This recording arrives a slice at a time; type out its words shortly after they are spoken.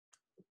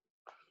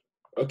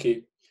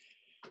Okay.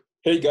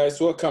 Hey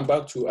guys, welcome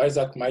back to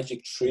Isaac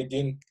Magic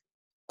Trading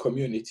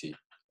Community.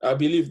 I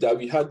believe that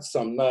we had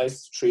some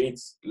nice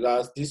trades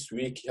this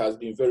week. Has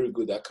been very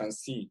good. I can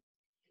see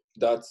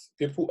that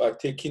people are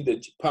taking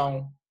the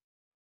pound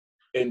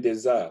and the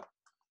ZAR,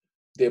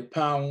 the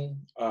pound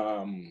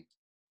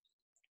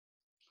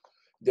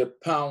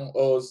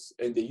Oz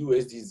and the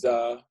USD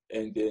ZAR,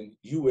 and then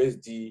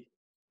USD.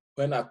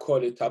 When I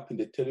call it up in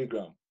the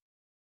Telegram,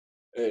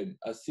 and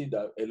I see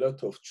that a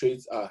lot of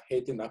trades are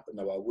heading up in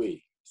our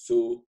way.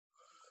 So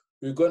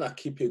we're gonna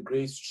keep a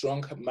great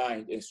strong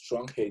mind and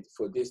strong head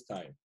for this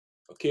time.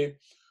 Okay,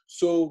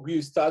 so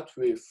we start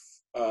with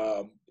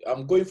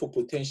I'm going for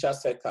potential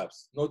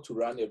setups, not to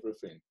run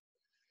everything.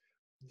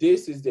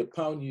 This is the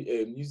pound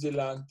New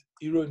Zealand,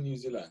 euro New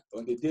Zealand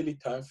on the daily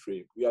time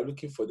frame. We are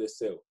looking for the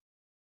sell.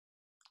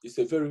 It's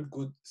a very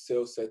good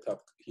sell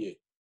setup here.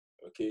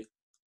 Okay,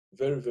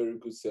 very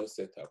good sell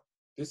setup.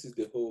 This is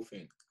the whole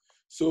thing.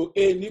 So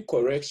any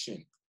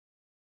correction,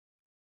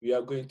 we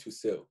are going to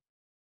sell.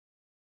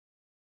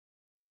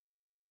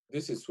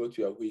 This is what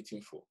we are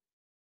waiting for.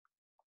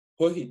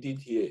 What he did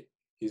here,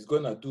 he's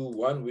gonna do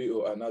one way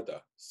or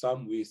another,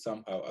 some way,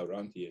 somehow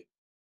around here.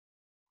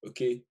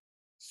 Okay,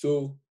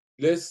 so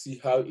let's see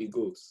how it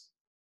goes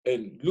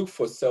and look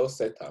for sell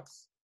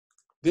setups.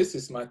 This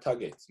is my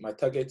target. My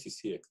target is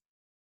here.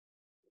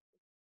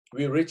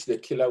 We reached the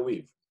killer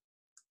wave.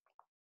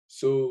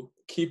 So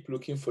keep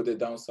looking for the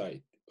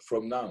downside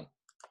from now.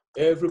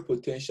 Every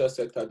potential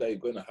setup that you're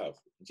gonna have,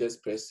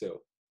 just press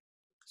sell.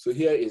 So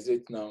here is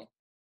it now.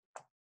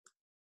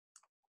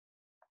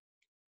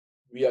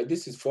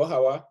 This is 4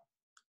 hour,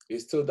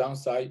 it's still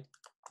downside.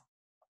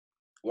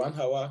 1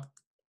 hour,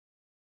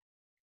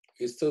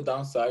 it's still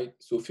downside.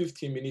 So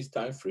 15 minutes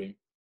time frame.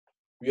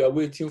 We are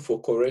waiting for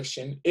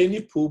correction.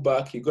 Any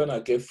pullback you're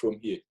gonna get from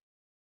here.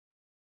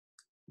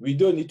 We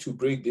don't need to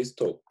break this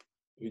top.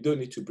 We don't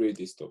need to break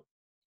this top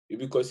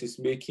because it's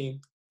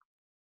making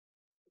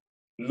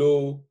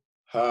low,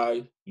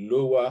 high,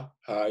 lower,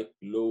 high,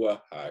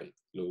 lower, high,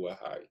 lower,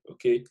 high.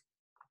 Okay.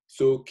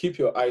 So keep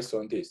your eyes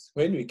on this.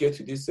 When we get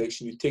to this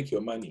section, you take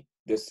your money.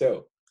 The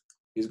sell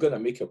is gonna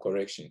make a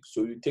correction.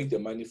 So you take the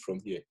money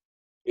from here.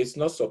 It's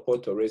not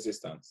support or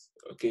resistance.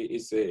 Okay,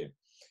 it's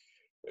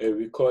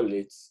we call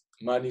it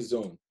money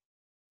zone.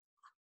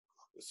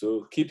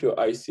 So keep your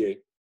eyes here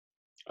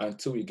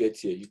until we get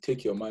here. You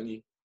take your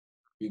money,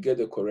 you get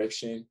the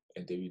correction,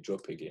 and then you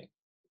drop again.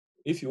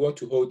 If you want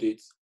to hold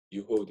it,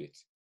 you hold it.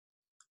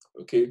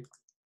 Okay,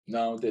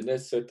 now the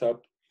next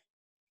setup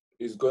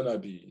is gonna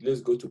be, let's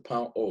go to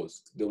pound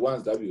Oz, the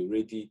ones that we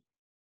already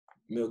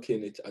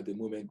milking it at the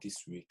moment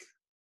this week.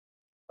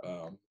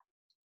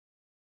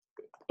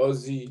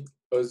 Aussie,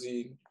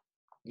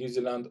 New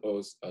Zealand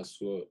Oz as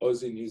well.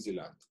 Aussie, New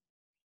Zealand.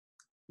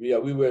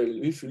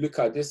 If you look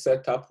at this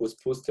setup, was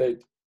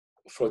posted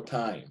for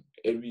time,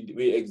 and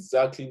we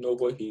exactly know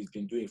what he's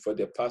been doing for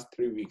the past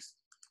 3 weeks.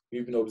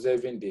 We've been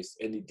observing this,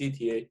 and he did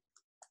here.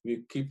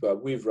 We keep our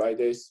wave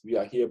riders. We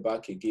are here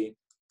back again.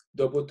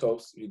 Double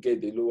tops, we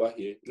get the lower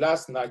here.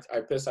 Last night, I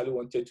personally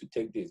wanted to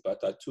take this,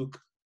 but I took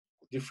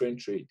different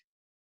trade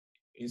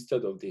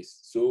instead of this.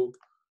 So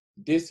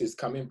this is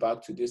coming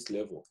back to this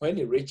level. When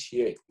you reach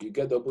here, you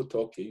get double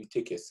top here, you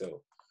take a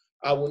sell.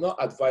 I will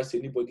not advise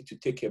anybody to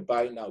take a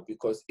buy now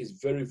because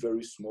it's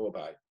very small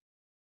buy.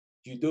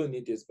 You don't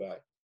need this buy.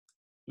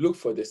 Look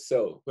for the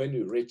sell when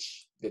you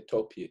reach the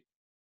top here.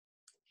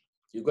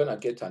 You're gonna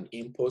get an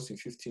impulse in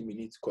 15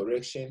 minutes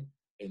correction,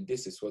 and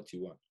this is what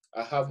you want.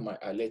 I have my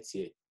alerts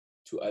here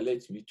to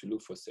alert me to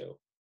look for sell.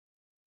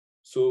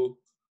 So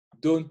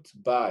don't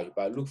buy,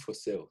 but look for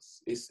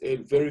sales. It's a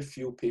very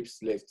few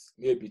pips left,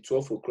 maybe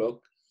 12 o'clock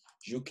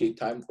UK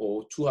time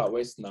or 2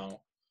 hours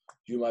now.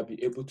 You might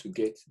be able to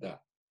get that.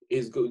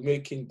 It's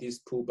making this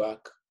pullback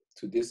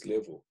to this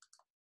level.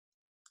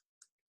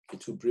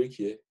 It will break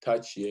here,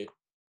 touch here,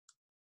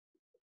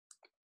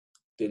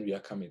 then we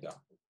are coming down.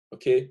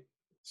 Okay,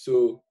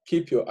 so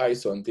keep your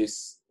eyes on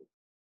this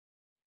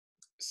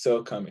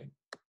sell coming.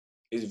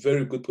 It's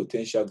very good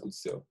potential, good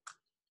sell.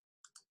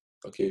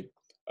 Okay,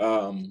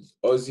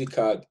 Aussie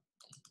card.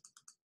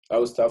 I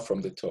will start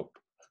from the top.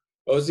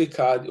 Aussie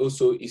card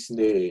also is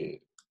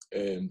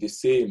in the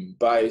same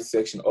buy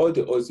section. All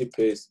the Aussie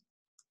pairs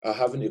are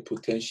having a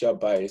potential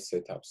buy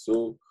setup.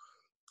 So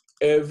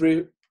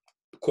every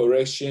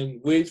correction,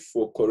 wait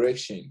for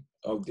correction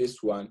of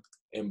this one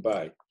and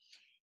buy.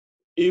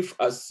 If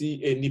I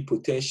see any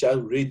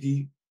potential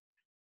ready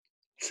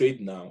trade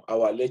now, I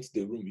will alert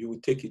the room. You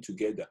will take it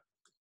together.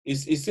 It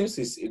seems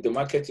the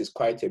market is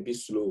quite a bit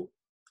slow,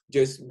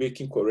 just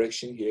making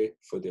correction here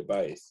for the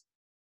buyers.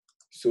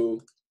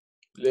 So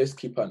let's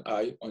keep an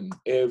eye on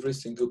every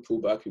single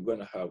pullback you're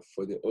gonna have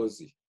for the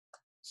Aussie.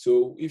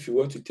 So if you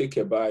want to take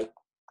a buy,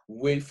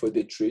 wait for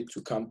the trade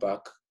to come back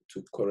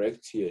to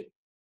correct here,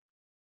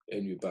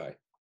 and you buy.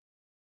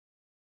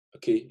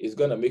 Okay, it's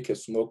gonna make a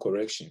small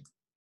correction.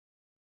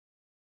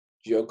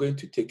 You're going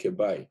to take a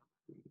buy.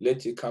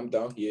 Let it come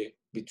down here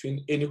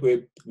between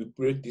anywhere we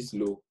break this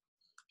low.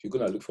 You're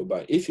gonna look for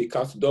buy. If it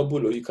comes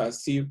double, or you can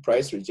see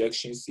price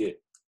rejections here.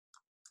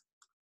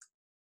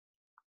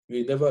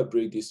 we never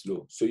break this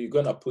low. So you're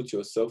gonna put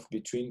yourself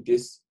between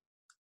this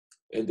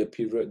and the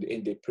period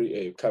in the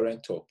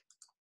current top.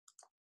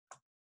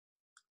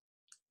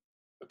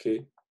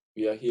 Okay,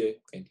 we are here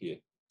and here.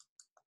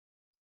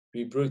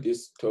 We broke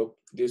this top,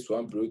 this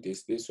one broke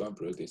this one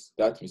broke this.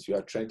 That means we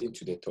are trending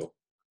to the top.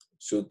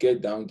 So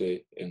get down there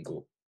and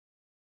go.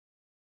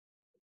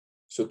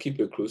 So keep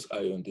a close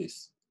eye on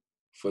this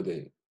for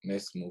the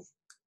next move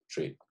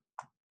trade.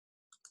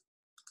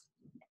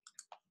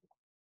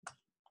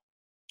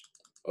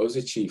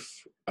 Also, Chief,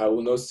 I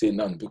will not say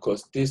none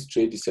because this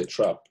trade is a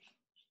trap.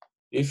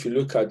 If you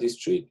look at this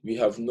trade, we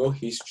have no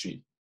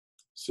history.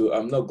 So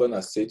I'm not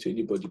gonna say to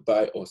anybody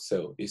buy or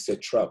sell. It's a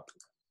trap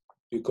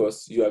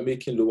because you are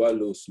making lower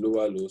lows,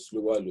 lower lows,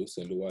 lower lows,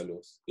 and lower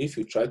lows. If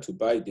you try to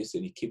buy this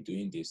and you keep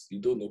doing this, you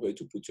don't know where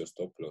to put your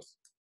stop loss.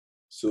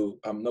 So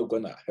I'm not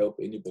gonna help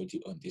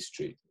anybody on this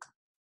trade.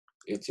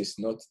 It is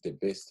not the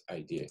best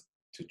idea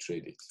to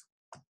trade it.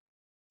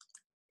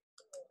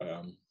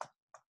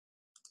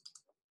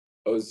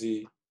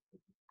 Aussie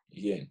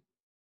yen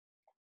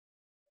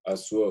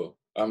as well.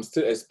 I'm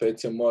still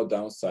expecting more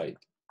downside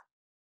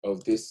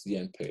of this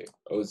yen pair,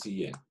 Aussie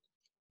yen.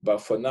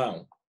 But for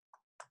now,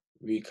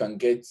 you can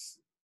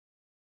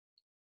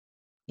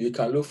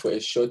look for a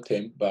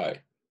short-term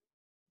buy.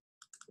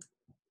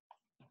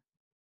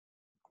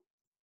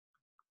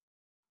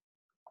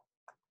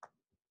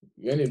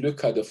 When you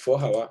look at the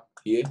 4-hour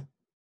here,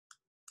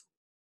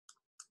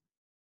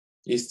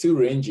 it's still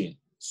ranging.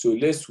 So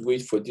let's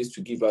wait for this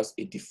to give us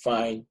a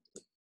defined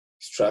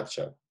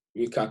structure.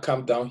 We can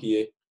come down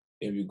here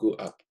and we go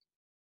up.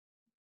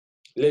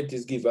 Let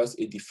this give us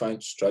a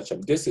defined structure.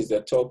 This is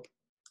the top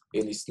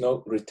and it's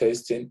not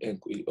retesting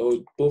and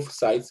both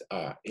sides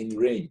are in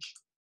range.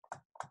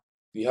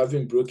 We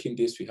haven't broken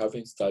this, we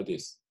haven't started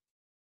this.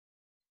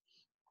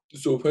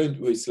 So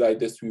when it's like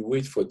this, we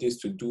wait for this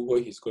to do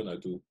what he's gonna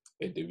do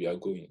and then we are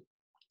going.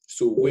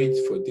 So wait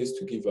for this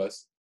to give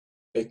us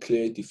a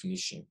clear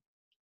definition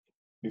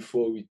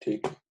before we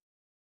take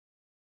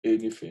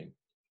anything.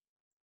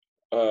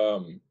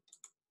 And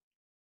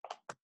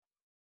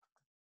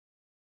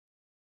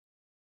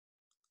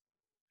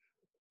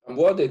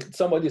what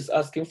somebody is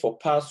asking for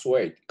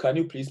password. Can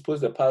you please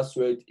post the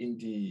password in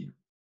the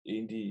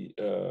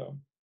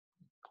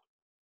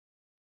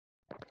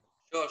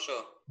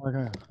Sure.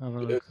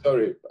 Okay.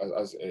 Sorry,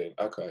 as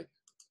okay.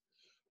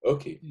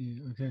 Okay.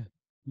 Yeah, okay.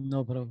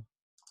 No problem.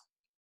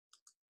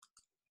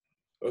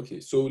 Okay,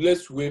 so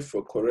let's wait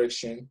for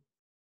correction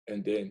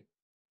and then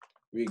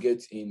we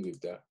get in with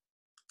that.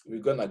 We're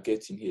gonna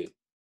get in here,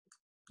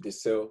 the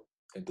sell,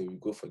 and then we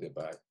go for the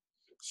buy.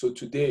 So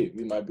today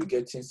we might be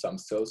getting some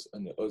sells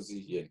on the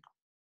Aussie yen.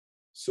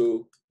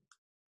 So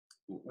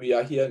we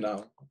are here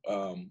now.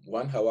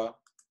 1 hour.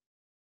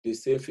 The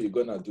same thing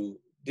you're gonna do.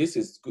 This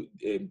is good,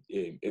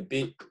 a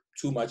bit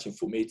too much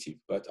informative,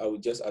 but I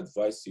would just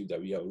advise you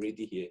that we are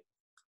already here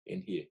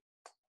and here.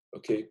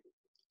 Okay,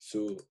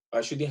 so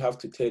I shouldn't have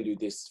to tell you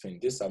this thing.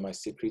 These are my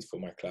secrets for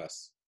my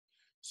class.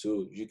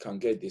 So you can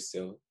get this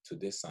sell to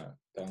this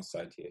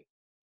downside here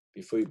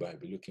before you buy.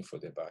 Be looking for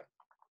the buy.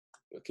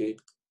 Okay,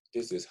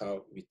 this is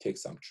how we take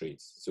some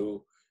trades.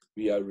 So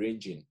we are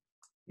ranging.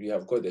 We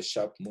have got the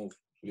sharp move.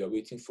 We are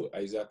waiting for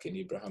Isaac and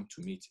Abraham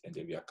to meet, and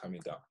then we are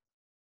coming down.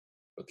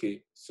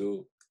 Okay,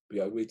 so we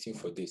are waiting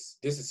for this.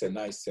 This is a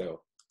nice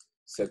sell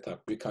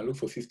setup. We can look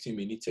for 15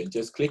 minutes and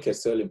just click a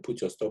sell and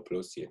put your stop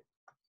loss here.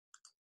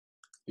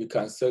 You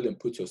can sell and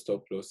put your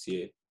stop loss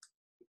here,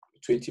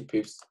 20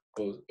 pips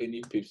or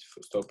any pips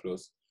for stop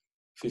loss,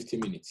 50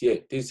 minutes. Yeah,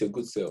 this is a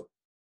good sell.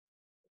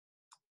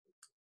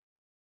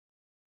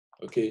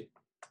 Okay,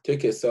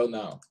 take a sell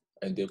now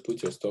and then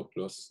put your stop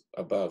loss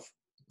above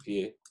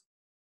here,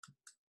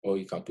 or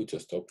you can put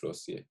your stop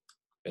loss here.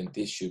 And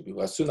this should be,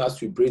 as soon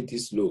as we break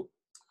this low,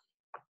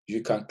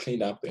 you can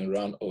clean up and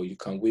run, or you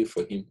can wait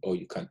for him, or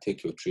you can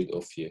take your trade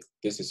off here.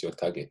 This is your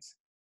target.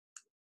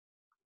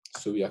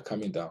 So we are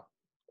coming down.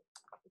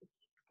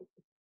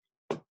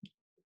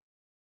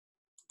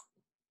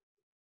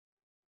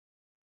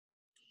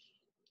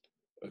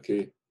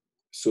 Okay,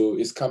 so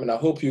it's coming. I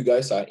hope you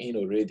guys are in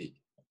already.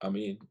 I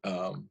mean,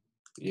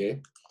 yeah,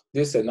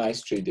 this is a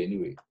nice trade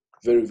anyway.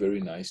 Very, very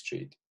nice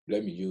trade.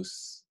 Let me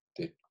use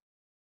the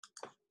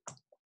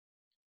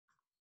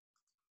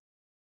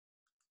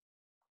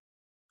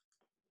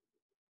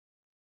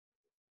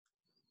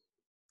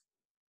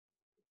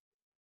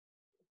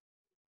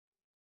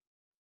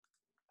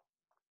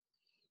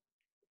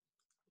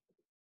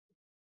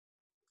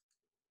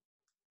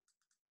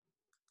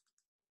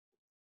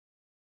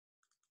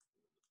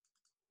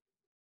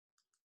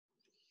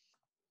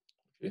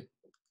okay.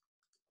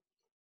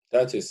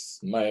 That is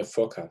my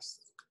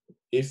forecast.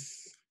 If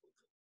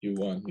you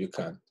want, you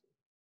can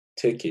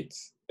take it,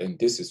 and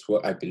this is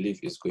what I believe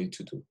is going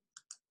to do.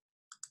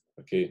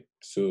 Okay,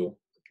 so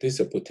this is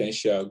a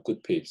potential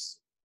good pips.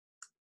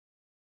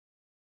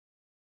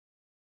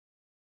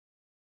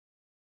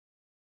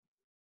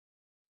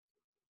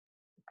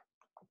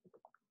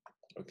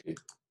 Okay.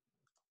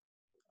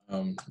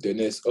 The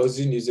next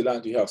Aussie New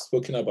Zealand, we have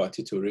spoken about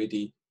it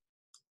already.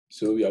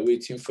 So we are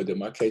waiting for the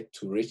market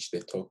to reach the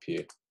top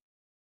here.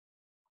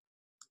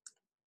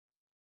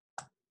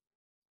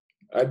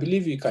 I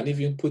believe you can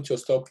even put your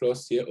stop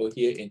loss here or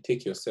here and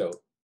take your sell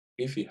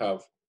if you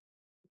have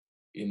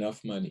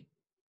enough money.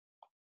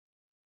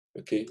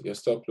 Okay, your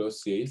stop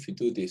loss here, if you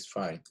do this,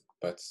 fine.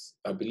 But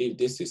I believe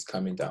this is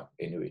coming down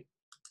anyway.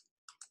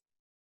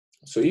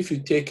 So if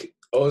you take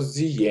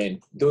Aussie yen,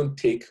 don't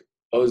take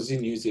Aussie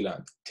New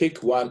Zealand.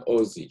 Take one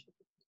Aussie.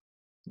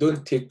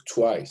 Don't take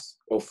twice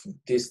of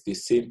this the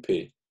same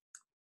pair.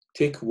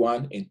 Take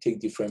one and take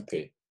different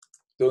pair.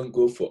 Don't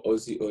go for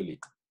Aussie only.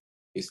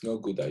 It's not a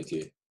good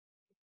idea.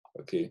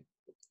 Okay.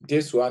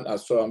 This one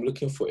as well, I'm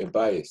looking for a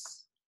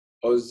bias.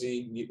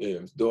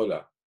 Aussie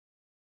dollar.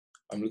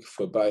 I'm looking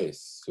for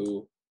bias.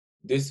 So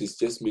this is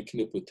just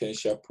making a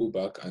potential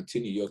pullback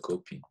until New York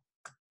open.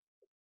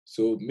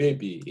 So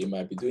maybe it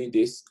might be doing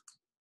this.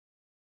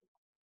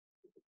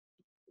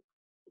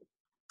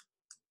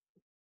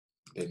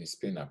 Then it's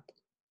spin up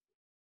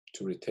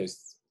to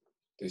retest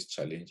these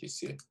challenges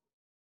here.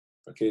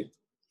 Okay.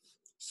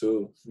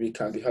 So we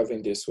can be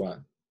having this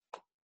one.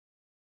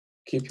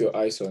 Keep your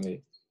eyes on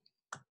it.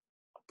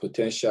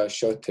 Potential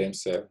short-term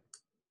sell,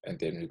 and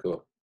then we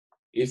go.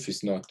 If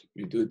it's not,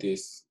 we do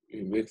this,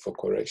 we wait for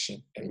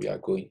correction, and we are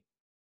going.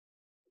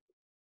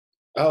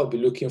 I'll be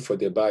looking for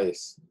the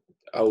buyers.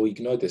 I will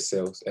ignore the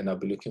sells, and I'll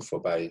be looking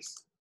for buyers.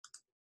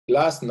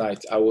 Last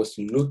night, I was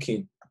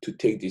looking to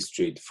take this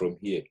trade from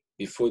here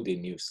before the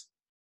news.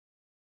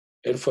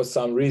 And for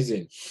some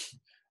reason,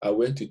 I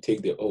went to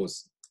take the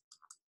O's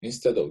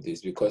instead of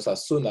this, because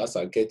as soon as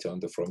I get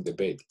from the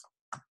bed,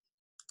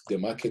 the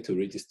market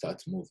already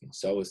starts moving.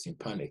 So I was in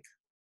panic.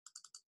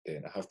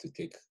 Then I have to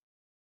take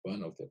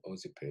one of the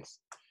Aussie pairs.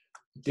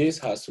 This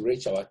has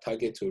reached our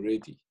target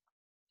already,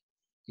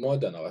 more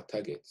than our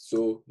target.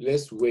 So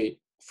let's wait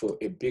for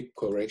a big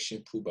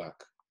correction pullback.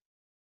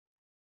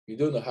 We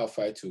don't know how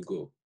far it will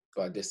go,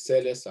 but the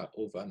sellers are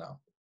over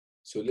now.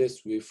 So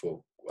let's wait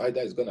for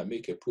either it's going to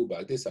make a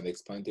pullback. This is an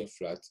expanding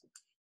flat.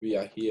 We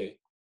are here.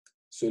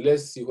 So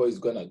let's see what it's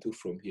going to do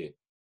from here.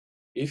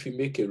 If you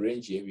make a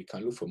range here, we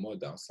can look for more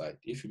downside.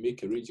 If you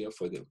make a range here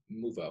for the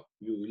move up,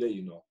 we will let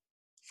you know.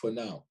 For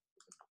now,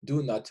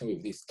 do nothing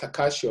with this.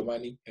 Cash your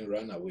money and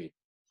run away.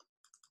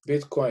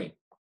 Bitcoin.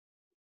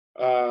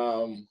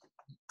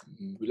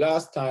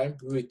 Last time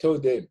we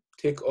told them,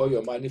 take all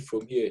your money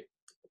from here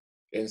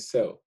and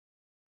sell.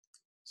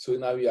 So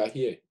now we are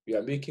here. We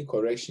are making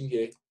correction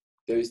here.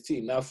 There is still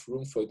enough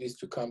room for this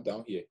to come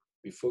down here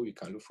before we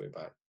can look for a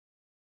buy.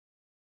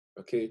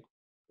 Okay.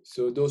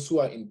 So those who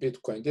are in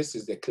Bitcoin, this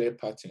is the clear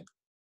pattern.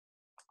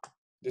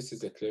 This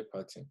is the clear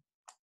pattern.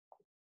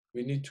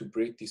 We need to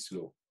break this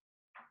low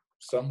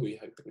somewhere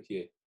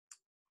here.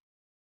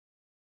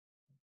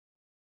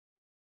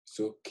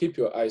 So keep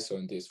your eyes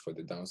on this for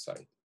the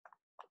downside.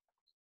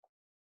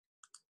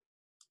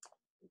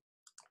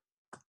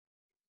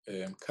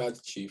 Card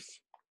chief.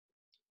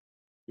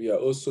 We are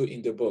also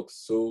in the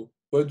box. So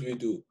what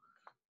do?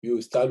 You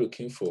will start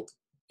looking for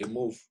a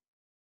move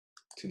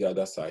to the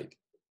other side.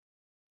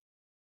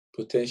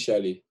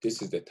 Potentially,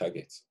 this is the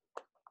target.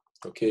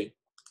 Okay.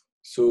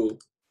 So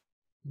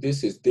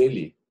this is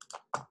daily,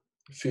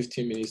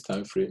 15 minutes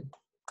time frame.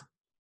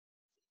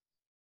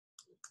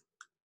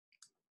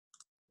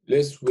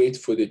 Let's wait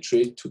for the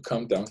trade to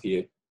come down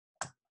here.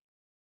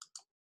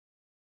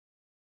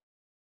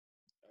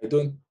 I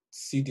don't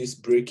see this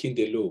breaking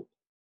the low.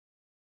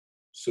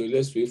 So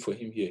let's wait for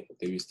him here.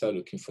 Then we start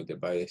looking for the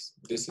buyers.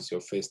 This is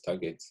your first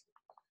target.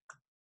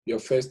 Your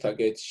first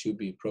target should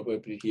be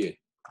probably here.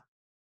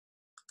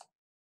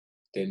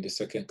 Then the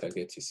second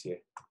target is here.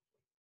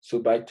 So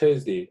by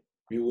Thursday,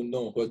 we will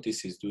know what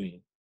this is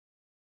doing.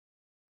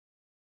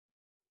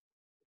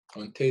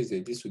 On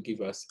Thursday, this will give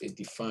us a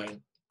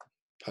defined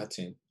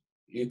pattern.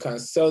 You can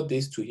sell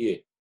this to here.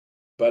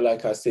 But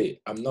like I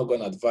say, I'm not going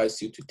to advise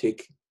you to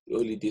take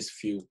only these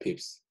few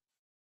pips.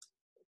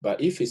 But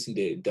if it's in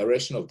the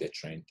direction of the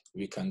trend,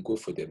 we can go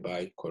for the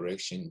buy,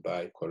 correction,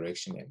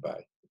 and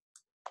buy.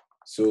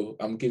 So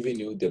I'm giving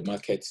you the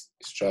market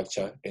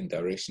structure and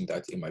direction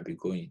that it might be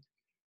going.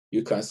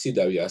 You can see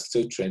that we are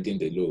still trending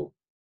the low.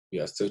 We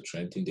are still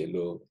trending the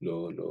low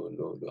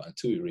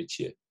until we reach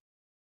here.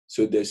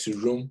 So there's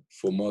room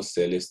for more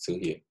sellers still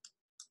here.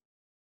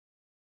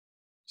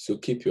 So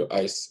keep your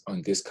eyes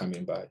on this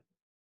coming buy.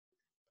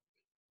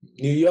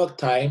 New York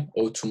time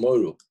or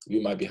tomorrow, we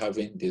might be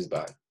having this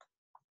buy.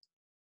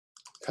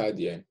 Card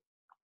yen.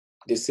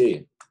 They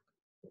say,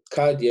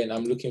 card yen,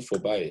 I'm looking for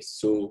buyers.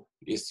 So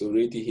it's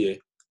already here.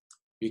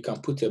 We can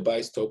put a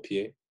buy stop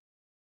here.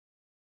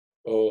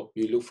 Or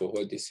we look for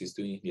what this is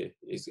doing here.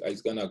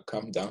 It's going to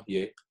come down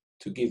here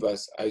to give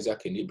us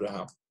Isaac and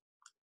Abraham.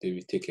 Then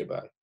we take a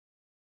buy.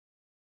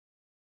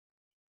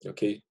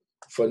 Okay.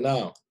 For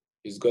now,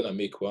 it's going to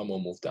make one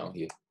more move down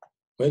here.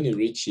 When you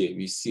reach here,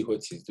 we see what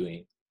it's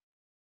doing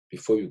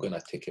before we're going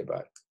to take a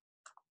buy.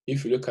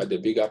 If you look at the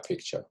bigger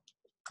picture,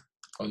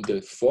 on the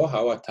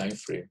 4-hour time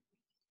frame,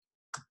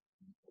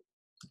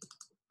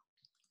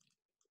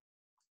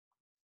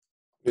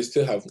 we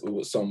still have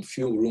some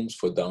few rooms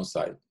for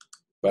downside.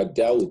 but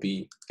that will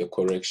be the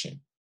correction.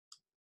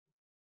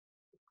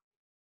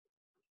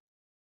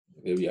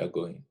 Where we are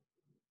going.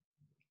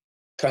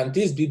 Can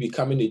this be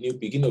becoming a new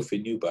beginning of a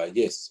new buy?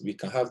 Yes, we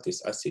can have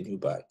this as a new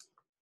buy.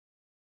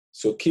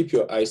 So keep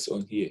your eyes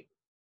on here,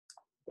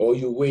 or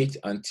you wait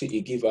until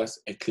it gives us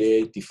a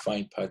clear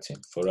defined pattern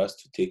for us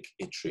to take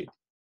a trade.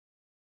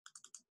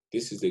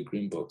 This is the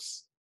green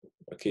box.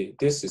 Okay,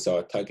 this is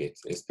our target,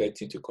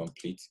 expecting to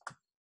complete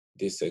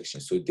this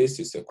section. So this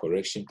is a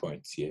correction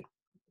point here,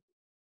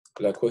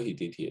 like what he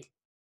did here.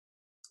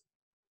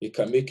 He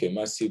can make a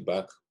massive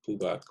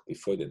pullback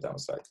before the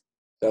downside.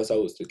 That's how I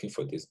was looking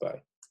for this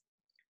buy,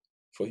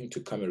 for him to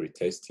come and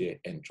retest here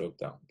and drop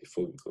down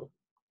before we go.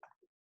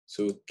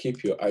 So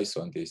keep your eyes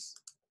on this.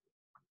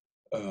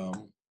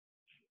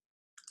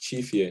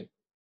 Chief Yen.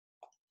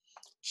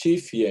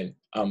 Chief Yen,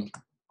 I'm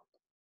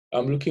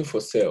looking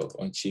for sell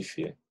on Chief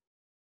Yen.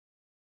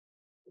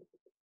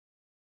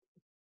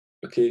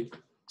 Okay,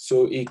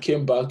 so it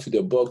came back to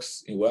the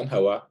box in 1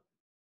 hour.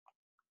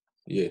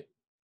 Yeah.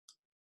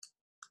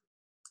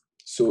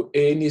 So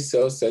any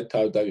sell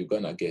setup that you're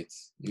gonna get,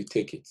 you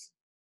take it.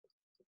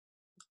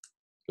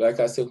 Like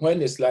I said,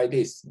 when it's like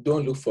this,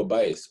 don't look for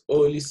buyers,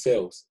 only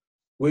sells.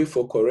 Wait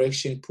for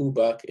correction, pull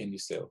back, and you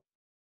sell.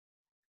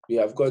 We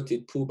have got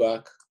it, pull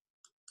back.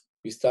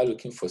 We start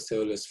looking for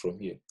sellers from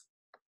here,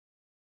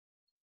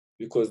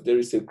 because there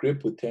is a great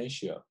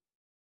potential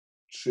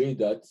trade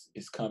that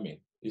is coming.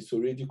 It's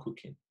already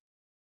cooking.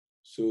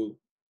 So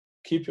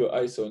keep your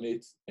eyes on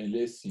it and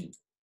let's see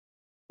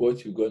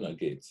what you're gonna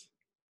get.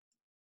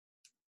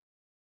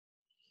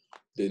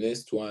 The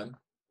next one.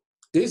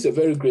 This is a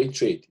very great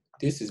trade.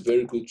 This is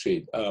very good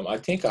trade. I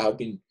think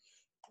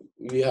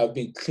we have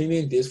been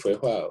cleaning this for a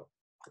while.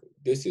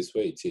 This is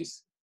where it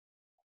is.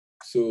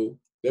 So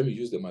let me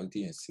use the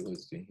MACD and see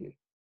what's doing here.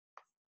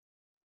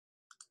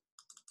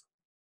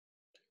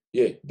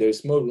 Yeah, there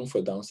is more room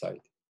for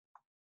downside.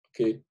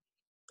 Okay,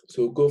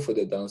 so go for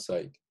the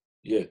downside.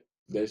 Yeah,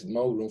 there's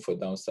more room for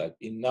downside.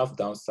 Enough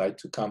downside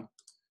to come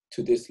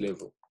to this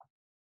level.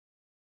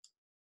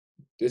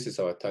 This is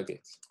our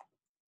target.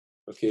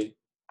 Okay,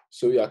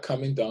 so we are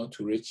coming down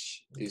to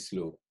reach this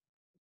low.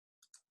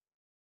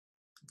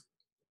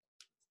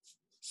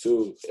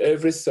 So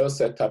every sell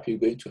setup you're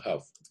going to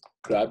have,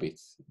 grab it.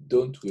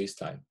 Don't waste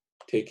time.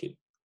 Take it.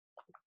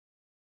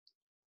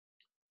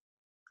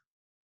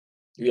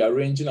 We are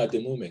ranging at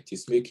the moment.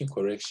 It's making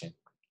correction.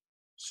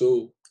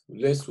 So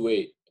let's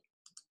wait.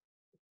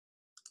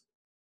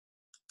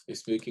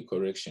 It's making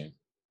correction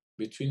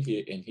between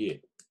here and here.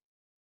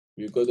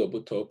 We've got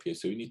double top here,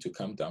 so we need to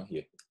come down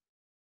here.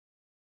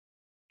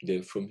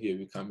 Then from here,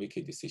 we can make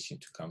a decision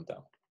to come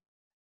down.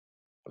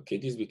 Okay,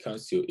 this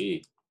becomes your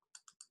A.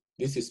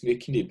 This is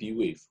making a B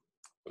wave.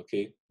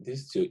 Okay,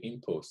 this is your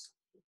impulse.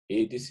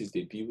 A, this is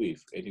the B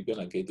wave, and you're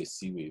gonna get the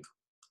C wave.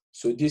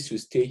 So this will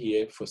stay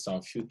here for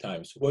some few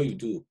times. What you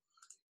do,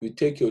 you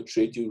take your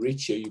trade, you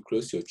reach here, you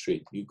close your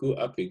trade. You go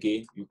up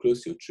again, you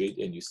close your trade,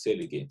 and you sell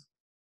again.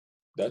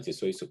 That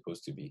is what it's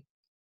supposed to be.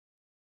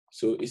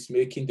 So it's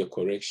making the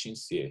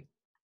corrections here.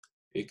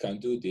 It can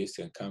do this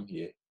and come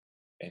here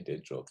and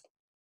then drop.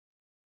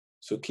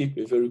 So keep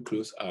a very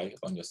close eye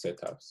on your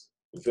setups.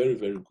 Very,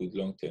 very good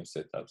long-term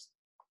setups.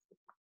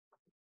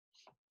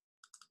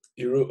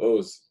 Euro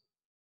Oz.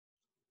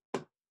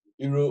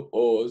 Euro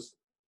Oz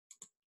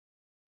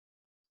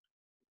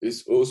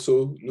is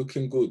also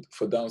looking good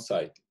for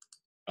downside.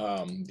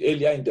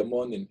 Earlier in the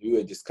morning, we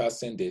were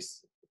discussing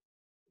this.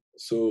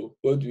 So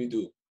what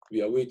do?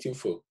 We are waiting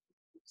for,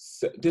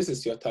 this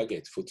is your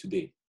target for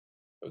today,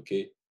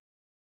 okay?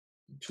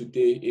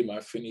 Today, it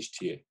might finish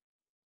here.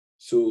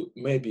 So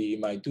maybe it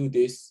might do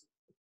this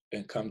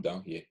and come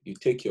down here. You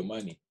take your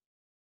money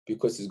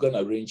because it's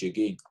gonna range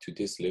again to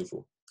this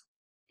level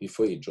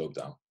before you drop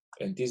down.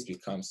 And this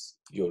becomes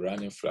your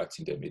running flat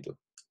in the middle.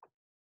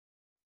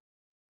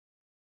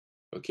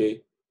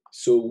 Okay,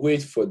 so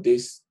wait for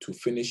this to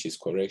finish its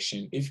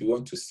correction. If you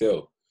want to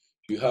sell,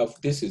 you have,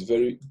 this is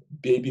very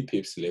baby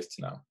pips left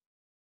now.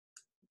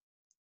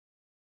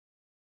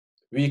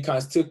 We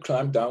can still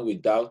climb down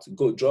without,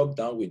 drop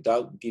down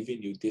without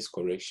giving you this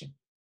correction.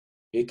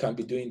 It can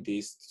be doing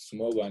this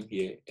small one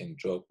here and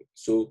drop.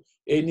 So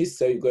any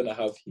sell you're gonna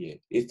have here,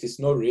 it is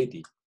not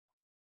ready.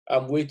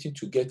 I'm waiting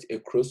to get a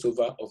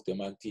crossover of the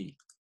MACD.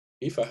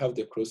 If I have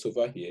the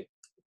crossover here,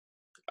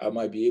 I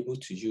might be able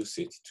to use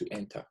it to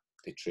enter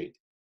the trade.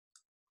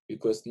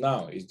 Because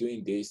now it's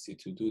doing this,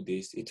 it will do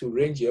this, it will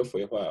range here for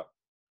a while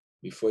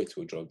before it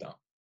will drop down.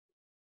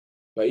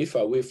 But if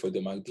I wait for the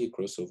MACD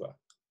crossover,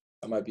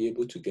 I might be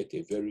able to get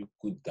a very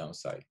good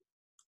downside.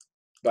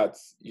 But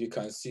you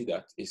can see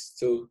that it's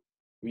still,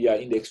 we are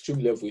in the extreme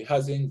level. It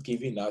hasn't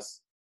given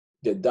us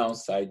the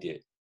downside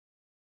yet.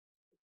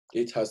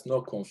 It has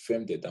not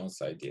confirmed the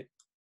downside yet.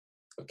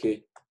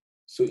 Okay,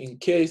 so in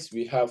case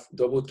we have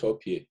double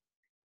top here,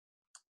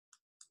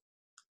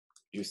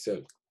 you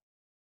sell.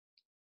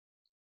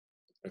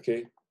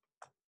 Okay,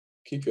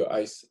 keep your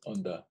eyes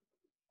on the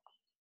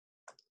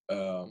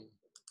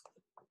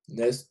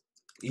next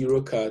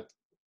Euro card,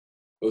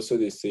 also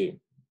the same.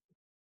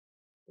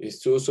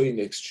 It's also in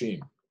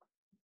extreme.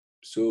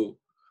 So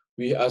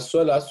we, as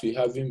well as we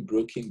haven't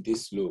broken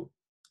this low,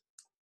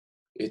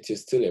 it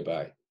is still a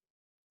buy.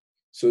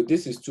 So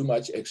this is too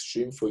much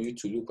extreme for you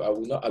to look. I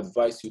will not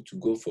advise you to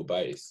go for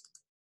buys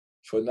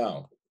for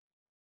now.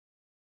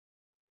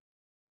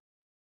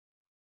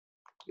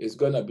 It's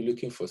gonna be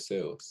looking for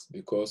sales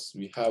because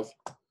we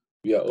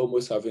are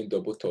almost having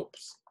double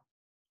tops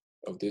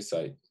of this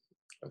side.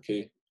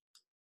 Okay.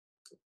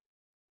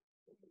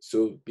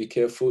 So be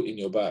careful in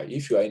your buy.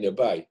 If you are in a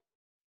buy,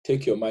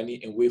 take your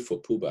money and wait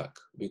for pullback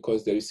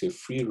because there is a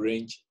free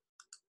range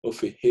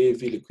of a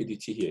heavy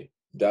liquidity here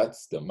that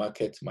the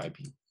market might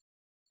be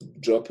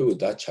dropping with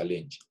that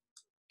challenge.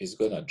 It's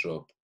gonna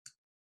drop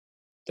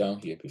down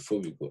here before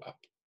we go up.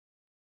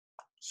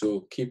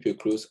 So keep a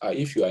close eye.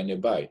 If you are in a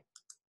buy,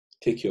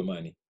 take your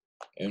money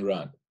and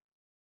run.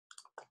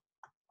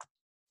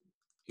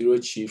 Euro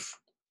Chief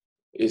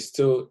is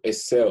still a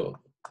sell.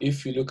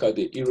 If you look at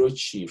the Euro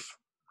Chief,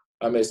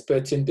 I'm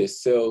expecting the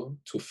sell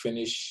to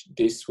finish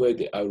this where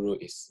the arrow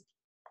is.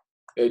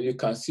 And you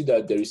can see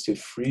that there is a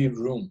free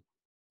room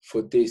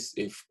for this,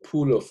 a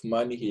pool of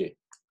money here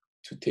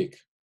to take.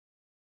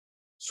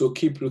 So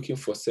keep looking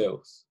for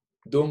sells.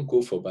 Don't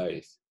go for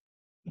buys.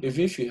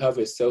 Even if you have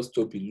a sell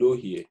stop below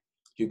here,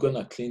 you're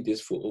gonna clean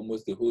this for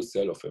almost the whole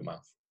sell of a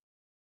month.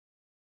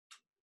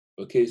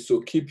 Okay, so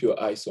keep your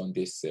eyes on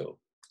this sell.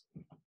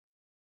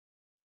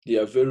 They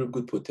are very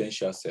good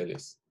potential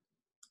sellers.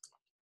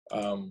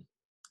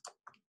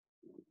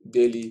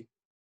 Daily,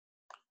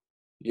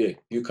 yeah,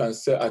 you can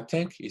sell. I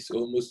think it's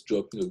almost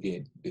dropping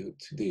again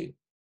today.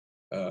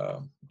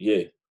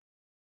 Yeah.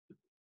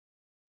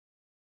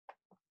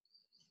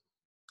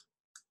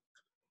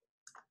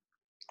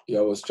 Yeah,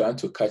 I was trying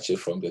to catch it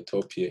from the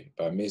top here,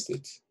 but I missed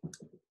it.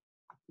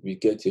 We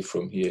get it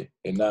from here,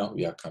 and now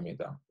we are coming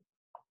down.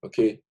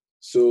 Okay,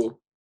 so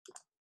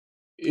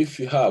if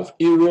you have,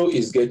 euro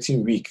is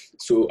getting weak,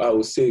 so I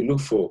would say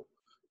look for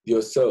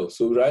yourself.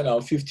 So right now,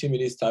 15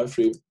 minutes time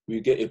frame, we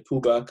get a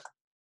pullback,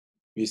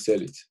 we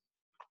sell it.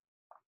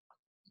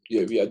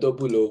 Yeah, we are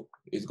double low.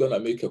 It's gonna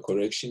make a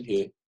correction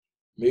here,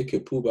 make a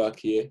pullback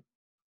here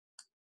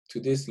to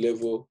this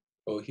level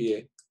or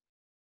here.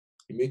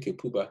 You make a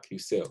pullback, you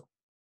sell.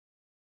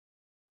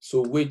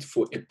 So wait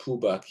for a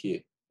pullback here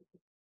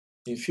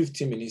in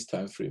 15 minutes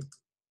time frame.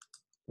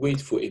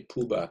 Wait for a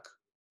pullback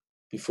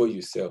before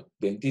you sell.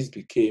 Then this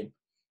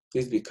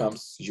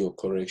becomes your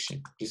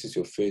correction. This is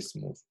your first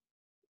move.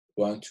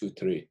 1, 2,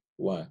 3,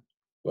 1,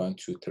 1,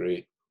 2,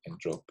 3, and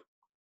drop.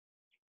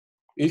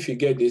 If you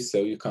get this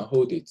sell, you can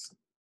hold it.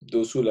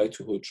 Those who like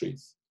to hold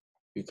trades,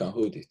 you can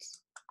hold it,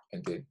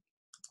 and then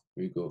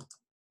we go.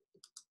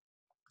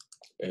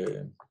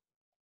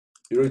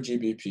 Euro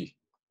GBP.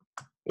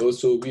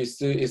 Also,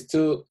 it's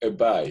still a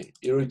buy.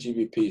 Euro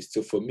GBP is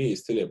still, for me,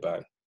 it's still a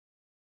buy.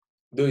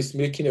 Though it's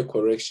making a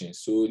correction.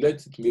 So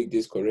let it make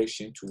this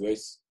correction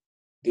towards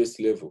this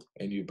level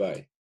and you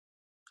buy.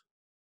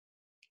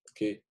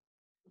 Okay.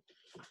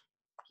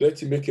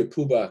 Let it make a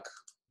pullback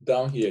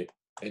down here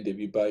and then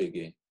we buy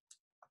again.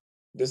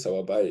 This is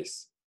our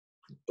bias.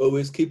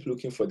 Always keep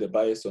looking for the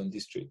bias on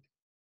this trade.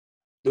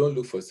 Don't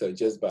look for sell,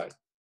 just buy.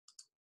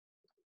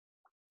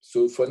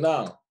 So for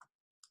now,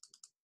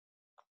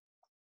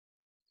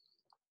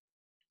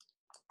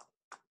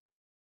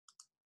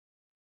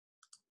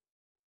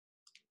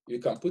 you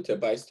can put a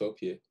buy stop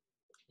here.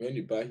 When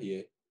you buy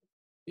here,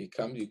 it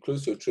comes, you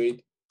close your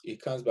trade,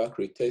 it comes back,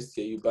 retest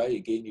here, you buy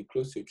again, you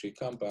close your trade,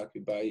 come back,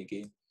 you buy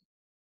again.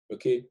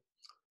 Okay,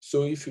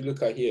 so if you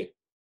look at here,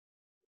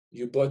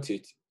 you bought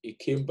it, it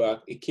came back,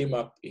 it came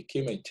up, it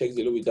came and checked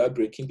the low without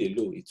breaking the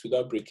low. It's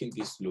without breaking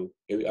this low.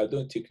 I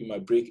don't think we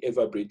might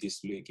ever break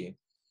this low again.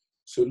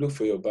 So look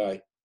for your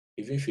buy.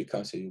 Even if it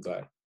comes here, you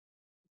buy.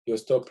 Your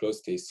stop loss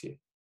stays here.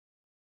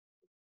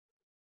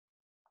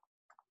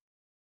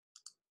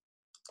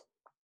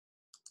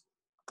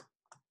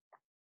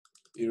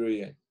 Euro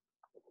yen.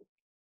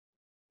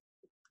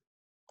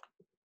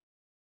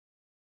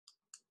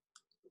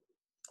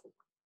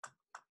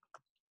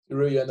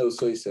 Euro yen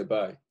also is a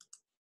buy.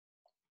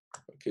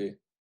 Okay.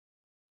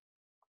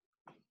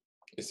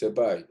 It's a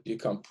buy. You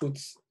can put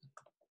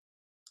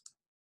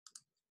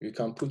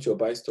your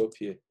buy stop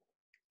here.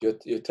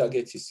 Your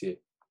target is here.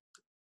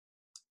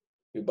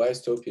 You buy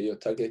stop here, your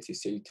target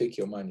is here, you take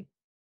your money.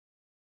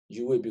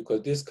 You wait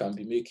because this can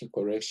be making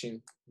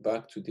correction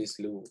back to this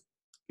level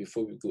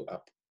before we go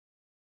up.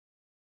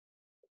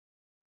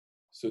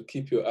 So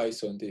keep your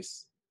eyes on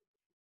this.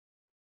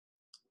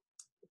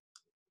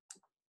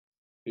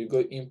 We go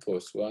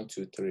impulse 1,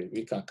 2, 3.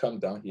 We can come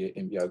down here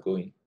and we are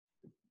going.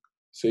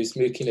 So it's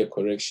making a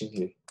correction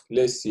here.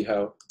 Let's see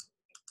how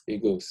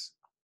it goes.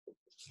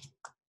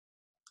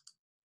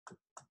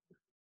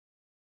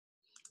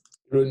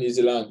 Euro New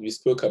Zealand, we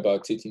spoke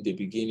about it in the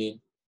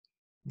beginning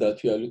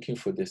that we are looking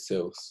for the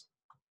sales.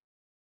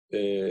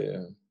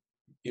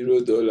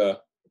 Euro dollar,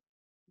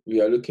 we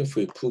are looking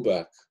for a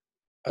pullback.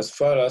 As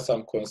far as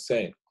I'm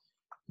concerned,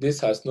 this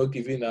has not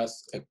given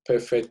us a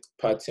perfect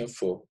pattern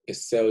for a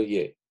sell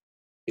yet.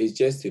 It's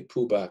just a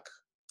pullback,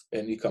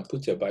 and you can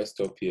put your buy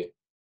stop here.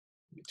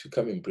 to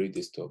come and break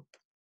this top.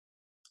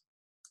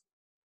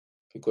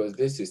 Because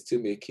this is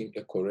still making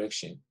a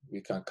correction.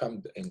 We can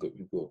come and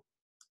go.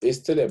 It's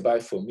still a buy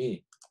for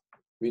me.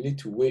 We need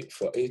to wait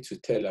for it to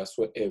tell us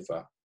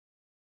whatever.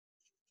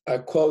 I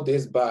called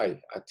this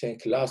buy, I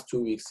think last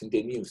 2 weeks in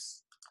the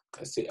news.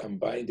 I say I'm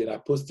buying, then I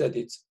posted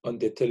it on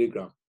the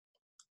Telegram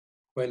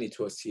when it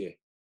was here.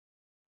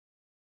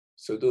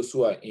 So those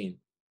who are in,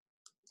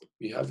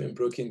 we haven't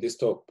broken this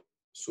top.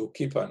 So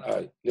keep an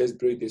eye. Let's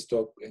break this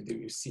top and then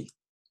we'll see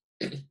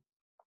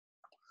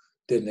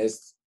the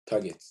next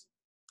target.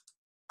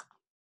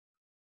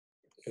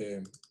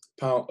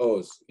 Pound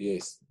Oz,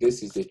 yes,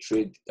 this is the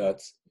trade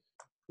that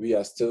we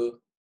are still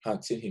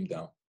hunting him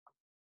down.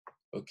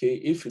 Okay,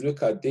 if you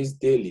look at this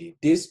daily,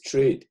 this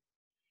trade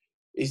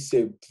is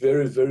a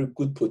very, very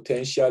good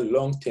potential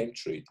long-term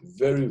trade,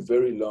 very,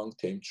 very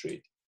long-term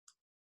trade.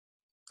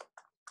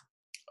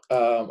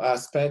 I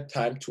spent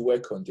time to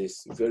work on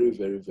this, very,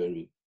 very,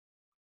 very.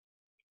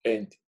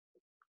 And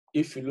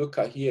if you look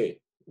at here,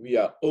 we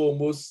are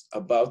almost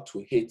about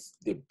to hit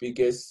the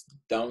biggest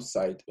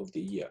downside of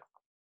the year.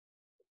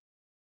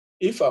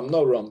 If I'm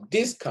not wrong,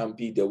 this can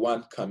be the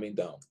one coming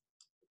down.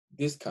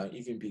 This can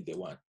even be the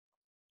one.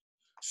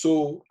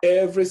 So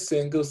every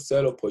single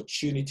sell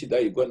opportunity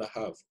that you're going to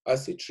have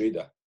as a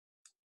trader,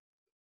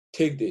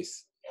 take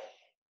this.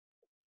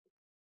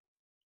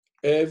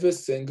 Every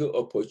single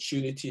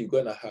opportunity you're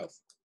going to have,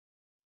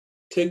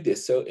 take the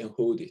sell and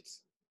hold it.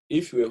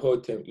 If you're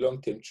a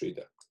long-term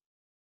trader.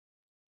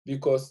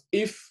 Because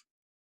if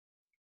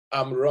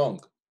I'm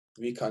wrong,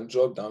 we can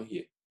drop down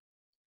here.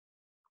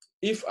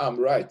 If I'm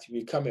right,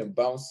 we come and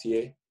bounce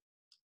here,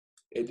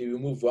 and then we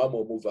move one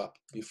more move up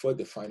before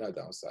the final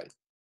downside.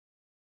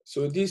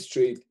 So this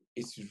trade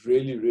is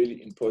really,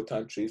 really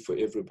important trade for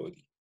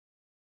everybody.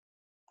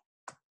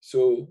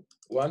 So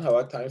 1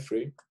 hour time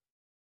frame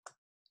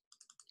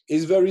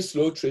is very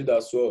slow trade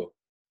as well.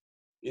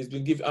 It's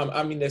been given.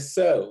 I'm in a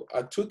sell.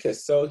 I took a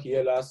sell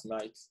here last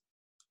night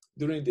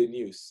during the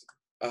news.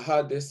 I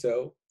had this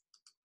sell.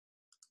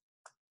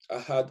 I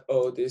had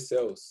all these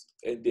sells,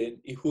 and then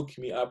it hooked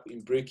me up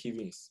in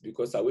break-evens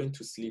because I went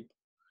to sleep.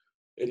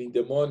 And in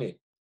the morning,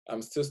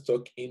 I'm still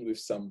stuck in with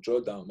some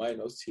drawdown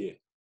minus here.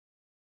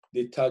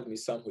 They tagged me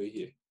somewhere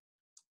here.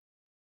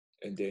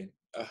 And then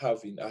I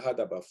had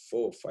about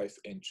 4 or 5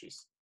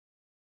 entries.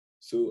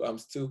 So I'm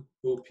still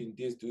hoping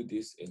this, do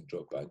this, and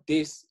drop. But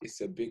this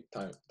is a big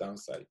time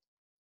downside.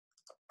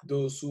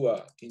 Those who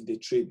are in the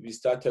trade, we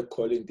started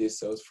calling these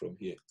sells from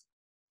here.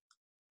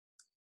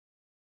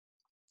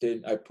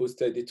 Then I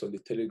posted it on the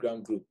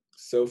Telegram group,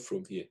 sell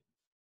from here.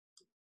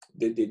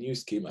 Then the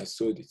news came, I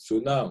sold it. So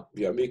now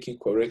we are making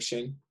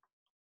correction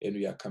and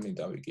we are coming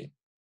down again.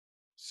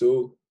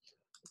 So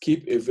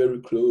keep a very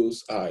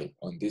close eye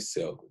on this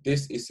sell.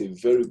 This is a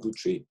very good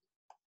trade.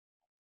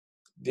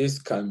 This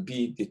can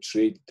be the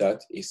trade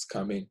that is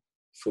coming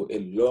for a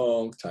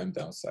long time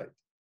downside.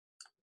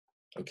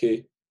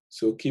 Okay,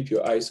 so keep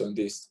your eyes on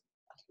this.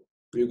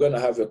 We're going to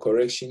have a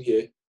correction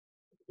here,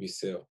 we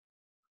sell.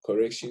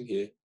 Correction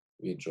here,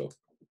 we drop.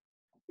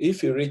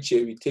 If we reach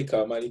here, we take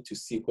our money to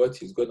see what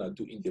he's going to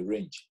do in the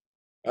range.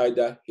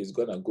 Either he's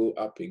going to go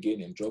up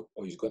again and drop,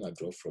 or he's going to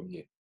drop from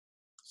here.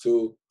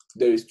 So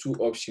there is 2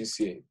 options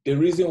here. The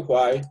reason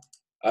why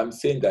I'm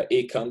saying that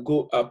it can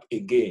go up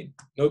again,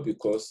 not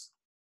because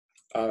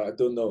I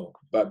don't know,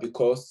 but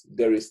because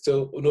there is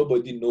still,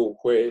 nobody knows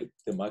where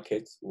the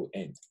market will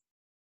end.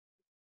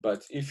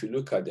 But if you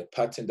look at the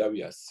pattern that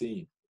we are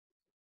seeing,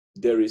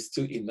 there is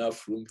still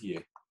enough room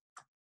here.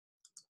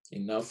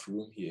 Enough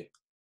room here.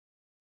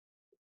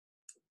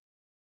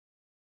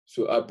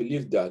 So I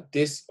believe that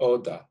this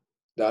order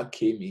that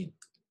came in,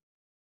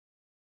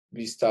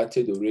 we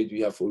started already,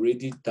 we have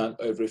already done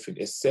everything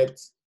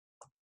except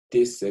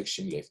this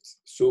section left.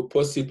 So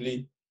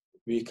possibly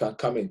we can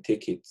come and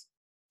take it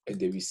and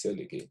then we sell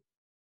again.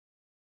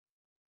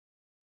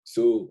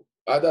 So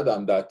other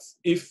than that,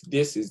 if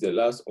this is the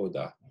last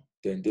order,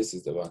 then this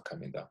is the one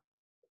coming down.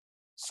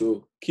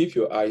 So keep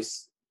your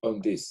eyes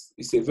on this.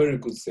 It's a very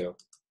good sell.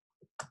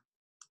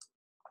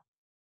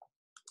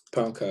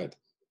 Pound card.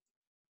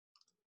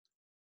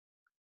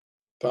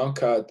 Pound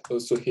card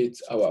also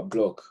hits our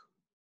block,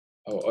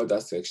 our other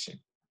section.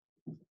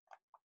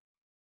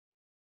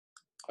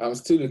 I'm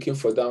still looking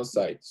for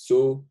downside.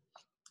 So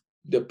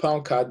the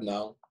pound card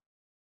now,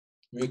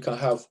 we can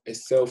have a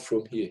sell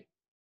from here.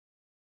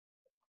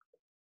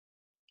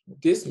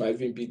 This might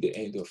even be the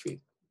end of it.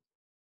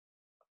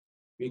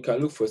 We can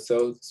look for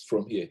sells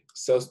from here,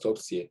 sell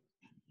stops here,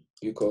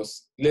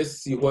 because let's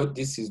see what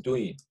this is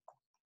doing.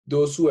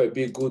 Those who are a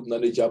bit good,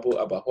 knowledgeable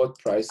about what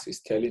price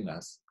is telling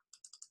us,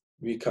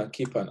 we can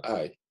keep an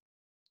eye.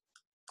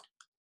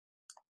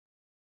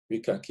 We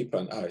can keep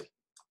an eye.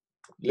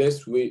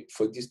 Let's wait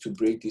for this to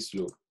break this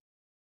low.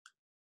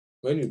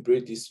 When we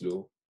break this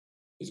low,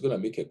 it's going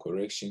to make a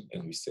correction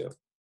and we sell.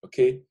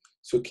 Okay?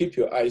 So keep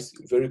your eyes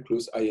very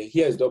close.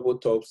 Here is double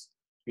tops.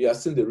 We are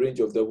seeing the range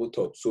of double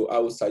top. So I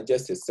would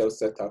suggest a sell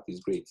setup is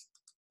great.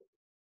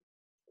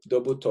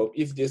 Double top.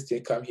 If this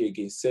thing come here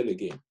again, sell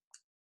again.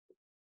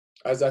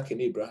 Isaac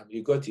and Abraham,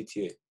 you got it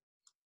here.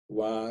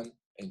 1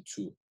 and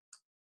 2.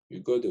 You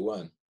got the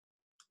 1.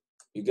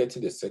 You get to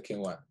the second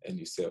one and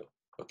you sell.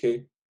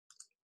 Okay?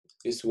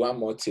 It's one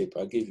more tip.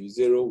 I give you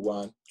 0,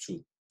 1,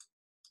 2.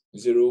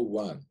 0,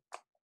 1.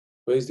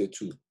 Where's the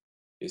 2?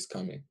 It's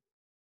coming.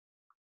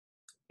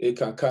 It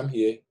can come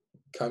here,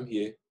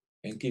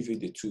 and give you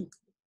the 2,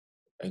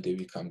 and then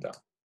we come down.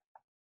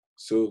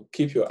 So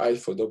keep your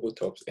eyes for double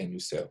tops and you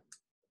sell.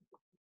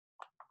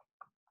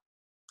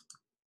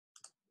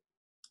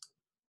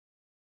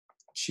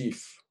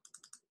 Chief,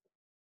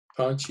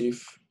 pound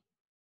chief.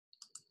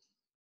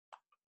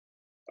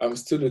 I'm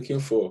still looking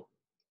for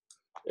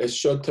a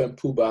short-term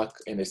pullback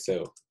and a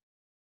sell.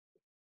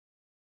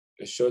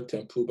 A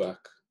short-term pullback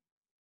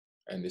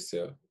and a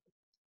sell.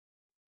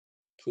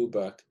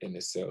 Pullback and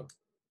a sell.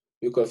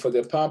 Because for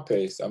the pound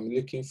pairs, I'm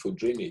looking for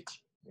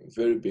drainage,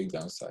 very big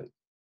downside.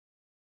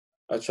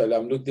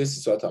 Actually, this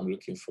is what I'm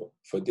looking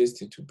for this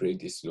thing to break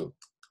this low.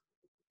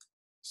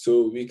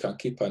 So we can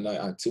keep an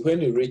eye until when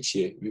we reach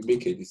here, we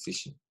make a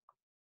decision.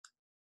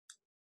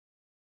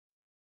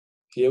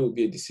 Here will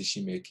be a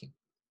decision making.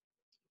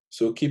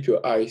 So keep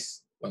your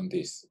eyes on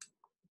this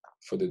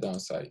for the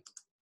downside.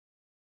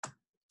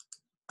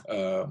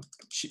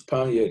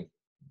 Pound yen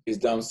is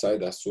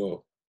downside as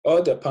well.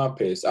 All the pound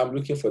pairs, I'm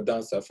looking for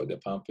downside for the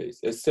pound pairs,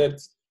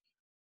 except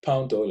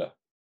pound dollar.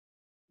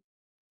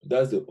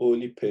 That's the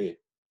only pair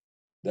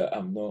that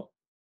I'm not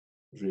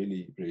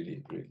really.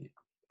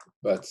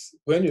 But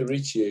when you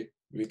reach here,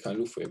 we can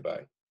look for a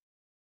buy.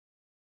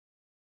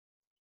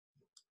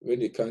 When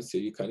they can say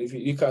you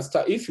can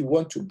start if you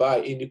want to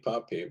buy any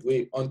pound pair.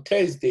 Wait on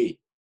Thursday,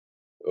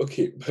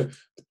 okay,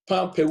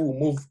 pound pair will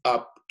move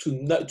up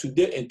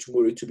today and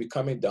tomorrow. It will be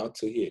coming down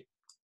to here.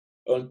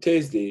 On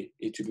Thursday,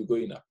 it will be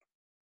going up.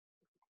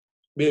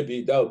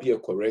 Maybe that will be a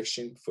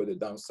correction for the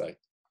downside,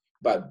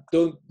 but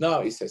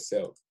now it's a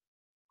sell.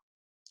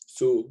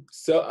 So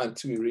sell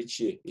until we reach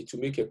here. It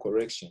will make a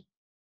correction.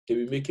 Then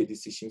we make a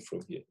decision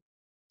from here.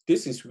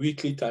 This is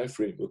weekly time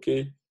frame,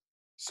 okay?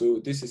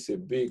 So this is a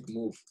big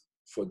move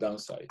for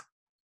downside.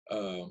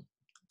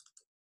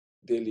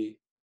 Daily,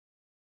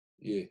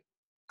 yeah.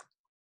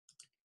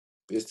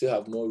 We still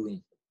have more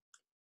room.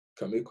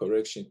 Can make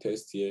correction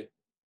test here.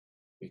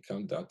 We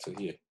come down to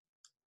here.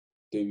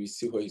 Then we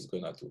see what he's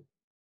gonna do.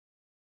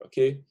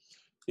 Okay?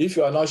 If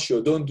you are not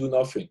sure, don't do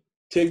nothing.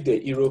 Take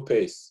the euro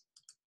pairs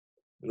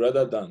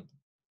rather than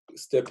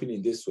stepping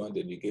in this one,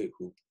 then you get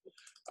hooked.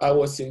 I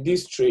was in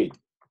this trade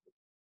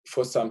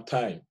for some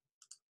time,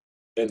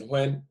 and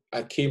when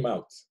I came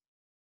out,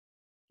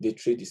 the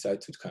trade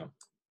decided to come.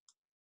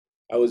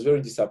 I was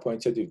very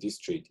disappointed with this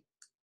trade.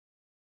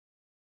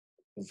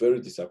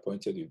 Very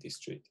disappointed with this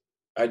trade.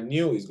 I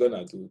knew he's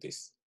gonna do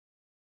this.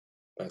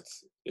 But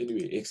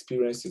anyway,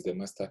 experience is the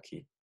master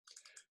key.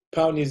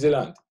 Pound New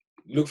Zealand,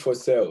 look for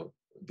sell.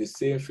 The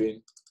same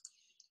thing.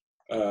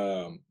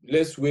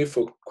 Let's wait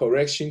for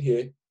correction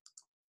here.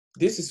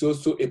 This is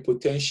also a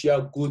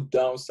potential good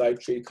downside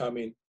trade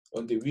coming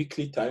on the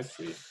weekly time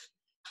frame.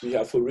 We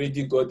have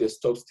already got the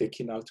stops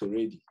taken out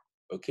already.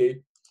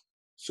 Okay,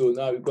 so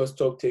now we got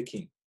stop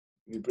taking.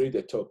 We break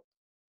the top.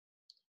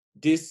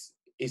 This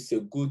is a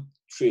good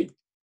trade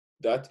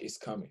that is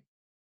coming.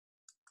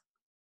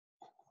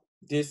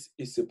 This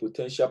is a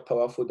potential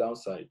powerful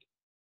downside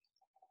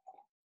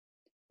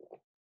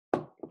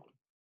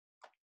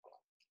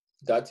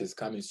that is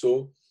coming.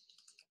 So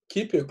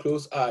keep a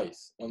close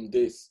eyes on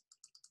this.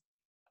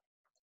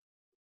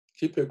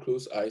 Keep a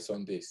close eyes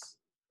on this.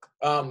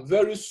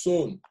 Very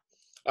soon,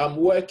 I'm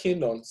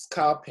working on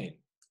scalping.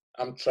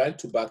 I'm trying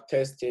to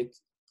backtest it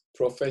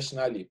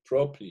professionally,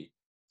 properly,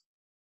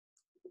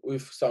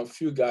 with some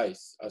few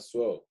guys as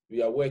well.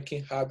 We are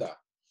working harder.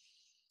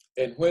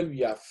 And when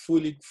we are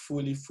fully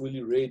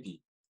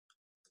ready,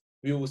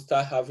 we will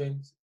start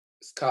having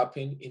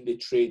scalping in the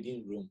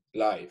trading room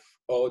live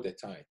all the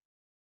time.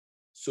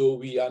 So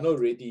we are not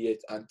ready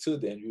yet. Until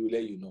then, we will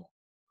let you know.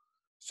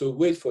 So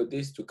wait for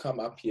this to come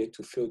up here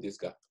to fill this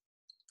gap.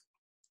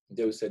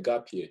 There is a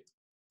gap here.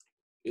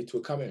 It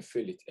will come and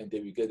fill it, and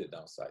then we get the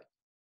downside.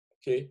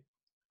 Okay?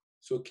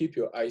 So keep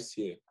your eyes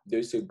here. There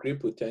is a great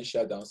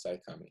potential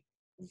downside coming.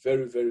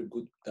 Very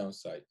good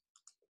downside.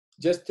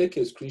 Just take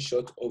a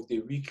screenshot of the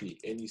weekly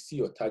and you see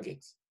your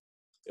targets.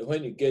 And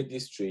when you get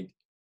this trade,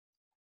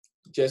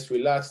 just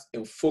relax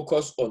and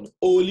focus on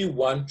only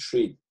one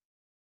trade.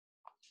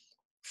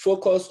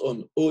 Focus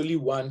on only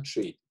one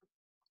trade.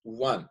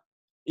 One.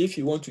 If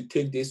you want to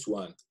take this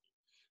one,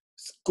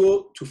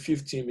 go to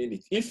 15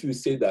 minutes. If you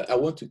say that I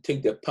want to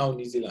take the pound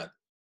New Zealand,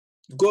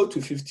 go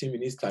to 15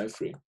 minutes time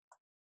frame.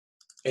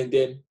 And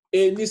then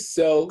any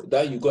sell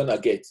that you're gonna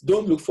get,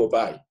 don't look for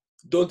buy.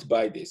 Don't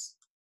buy this.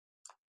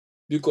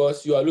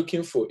 Because you are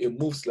looking for a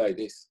moves like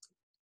this.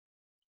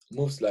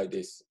 Moves like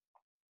this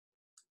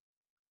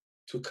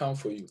to come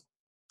for you.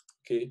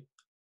 Okay?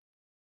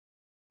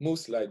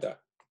 Moves like that.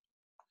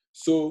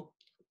 So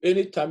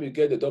anytime you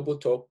get the double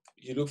top,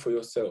 you look for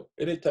your sell.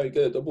 Anytime you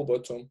get a double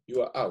bottom,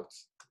 you are out.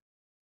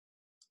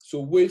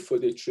 So wait for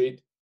the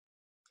trade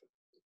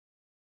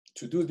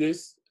to do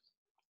this.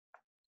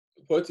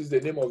 What is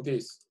the name of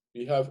this?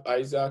 We have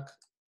Isaac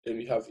and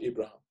we have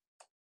Abraham.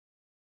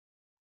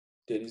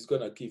 Then it's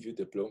gonna give you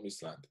the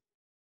promised land.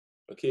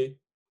 Okay,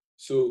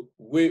 so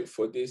wait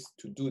for this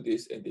to do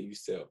this and then you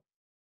sell,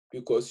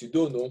 because you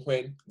don't know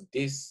when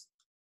this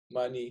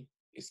money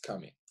is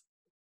coming.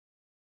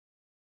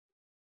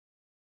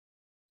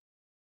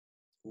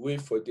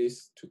 Wait for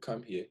this to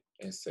come here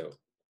and sell.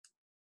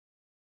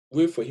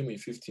 Wait for him in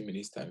 15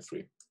 minutes time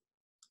frame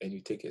and you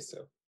take a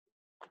sell.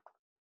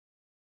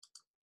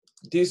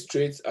 These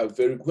trades are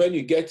very, when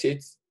you get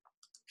it,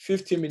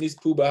 15 minutes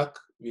pullback,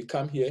 we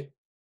come here,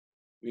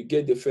 we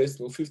get the first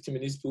move, 15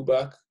 minutes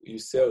pullback, you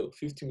sell,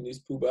 15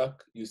 minutes pullback,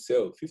 you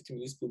sell, 15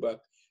 minutes pullback.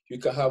 You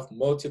can have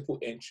multiple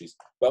entries.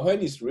 But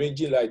when it's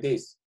ranging like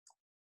this,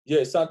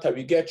 yeah, sometimes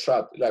we get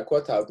trapped, like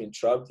what I've been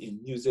trapped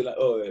in New Zealand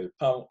or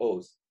pound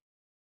Oz.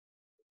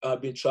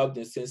 I've been trapped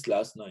in since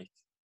last night,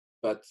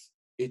 but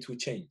it will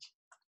change.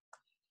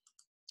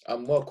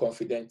 I'm more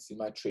confident in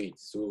my trade,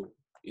 so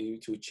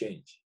it will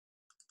change.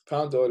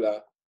 Pound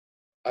dollar,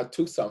 I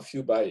took some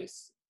few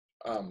buys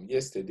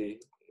yesterday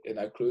and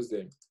I closed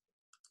them.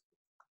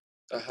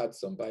 I had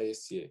some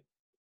buyers here,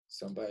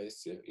 some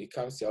buyers here. It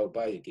comes here, I'll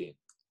buy again.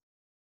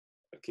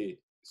 Okay,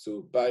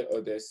 so buy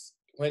others.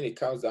 When it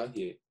comes down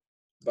here,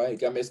 buy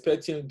again. I'm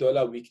expecting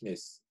dollar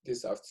weakness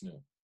this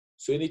afternoon.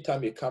 So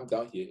anytime it comes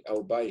down here,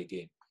 I'll buy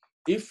again.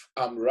 If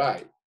I'm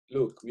right,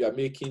 look, we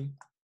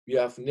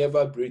have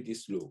never break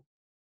this low.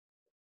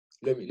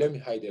 Let me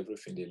hide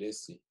everything there.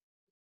 Let's see.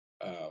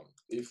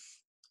 If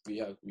we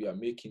are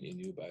making a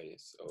new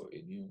bias or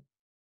a new,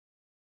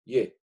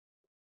 yeah.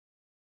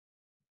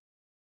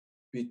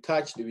 We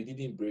touched it, we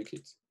didn't break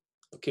it.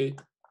 Okay.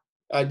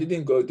 I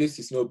didn't go, this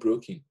is not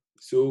broken.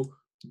 So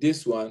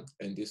this one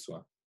and this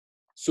one.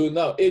 So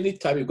now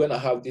anytime you're gonna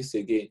have this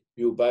again,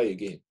 you buy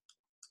again.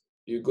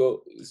 You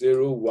go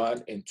 0,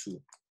 1, and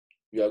 2.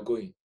 We are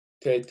going.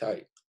 Third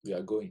time, we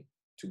are going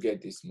to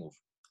get this move.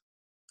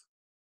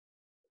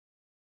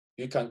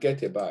 You can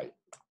get a buy.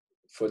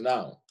 For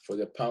now, for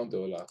the pound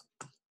dollar,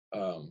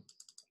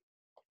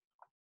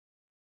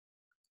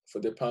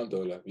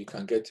 we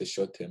can get a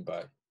short-term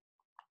buy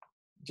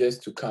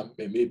just to come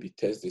and maybe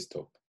test the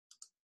stop.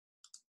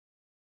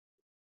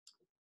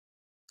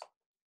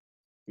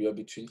 We are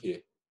between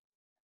here.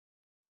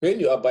 When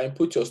you are buying,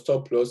 put your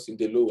stop loss in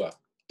the lower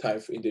time,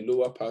 in the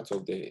lower part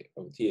of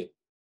here.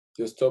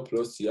 Your stop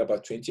loss is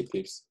about 20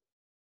 pips,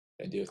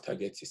 and your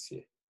target is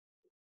here.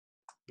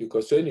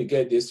 Because when you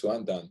get this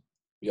one done,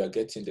 you are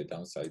getting the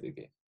downside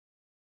again.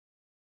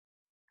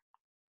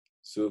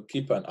 So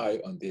keep an eye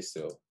on this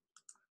sell,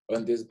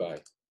 on this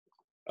buy.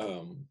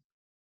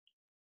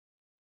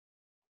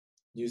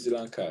 New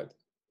Zealand card.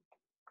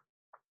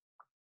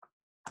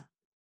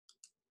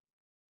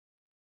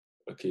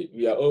 Okay,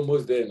 we are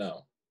almost there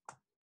now.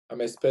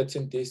 I'm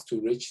expecting this to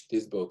reach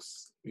this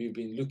box. We've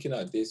been looking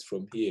at this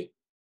from here.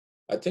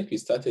 I think we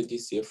started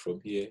this here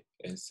from here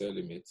and sell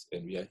limits,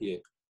 and we are here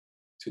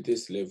to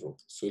this level.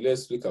 So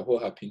let's look at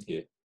what happened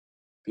here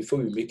before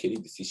we make any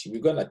decision.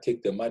 We're gonna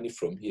take the money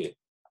from here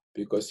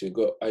because we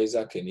got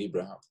Isaac and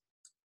Abraham.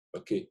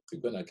 Okay,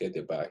 we're gonna get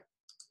the buy.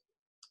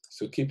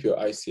 So keep your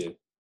eyes here.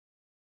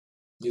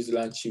 New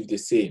Zealand Chief the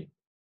same.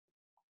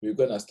 We're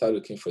gonna start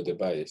looking for the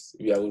buyers.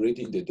 We are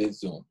already in the dead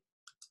zone.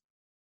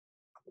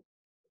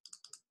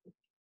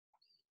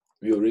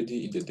 We're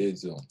already in the dead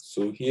zone.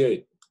 So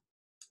here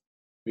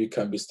we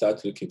can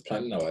start looking,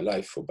 planning our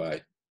life for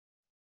buy.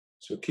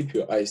 So keep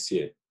your eyes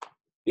here.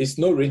 It's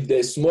not ready.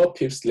 There's small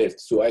pips left,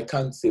 so I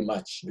can't say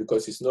much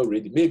because it's not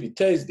ready. Maybe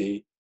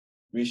Thursday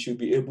we should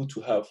be able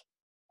to have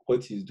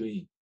what he's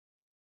doing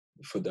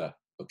for that.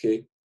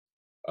 Okay.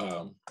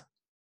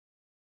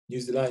 New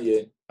Zealand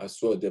yen as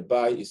well. The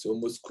buy is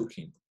almost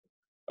cooking.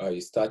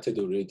 It started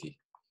already.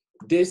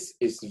 This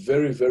is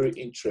very, very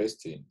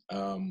interesting.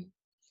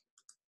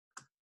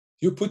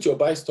 You put your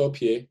buy stop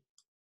here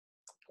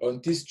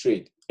on this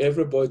trade.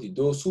 Everybody,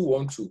 those who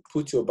want to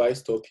put your buy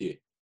stop here,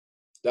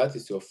 that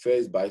is your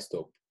first buy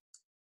stop.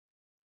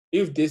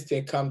 If this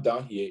thing comes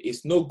down here,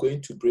 it's not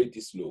going to break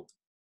this low.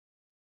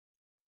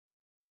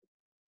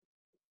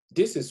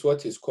 This is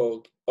what is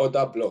called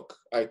order block.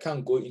 I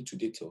can't go into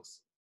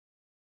details.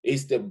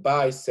 It's the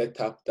buy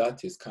setup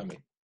that is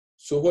coming.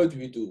 So what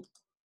do?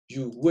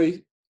 You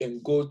wait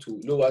and go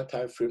to lower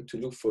time frame to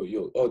look for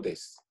your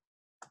orders.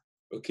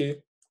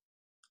 Okay.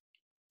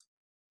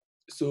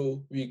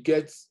 So we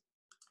get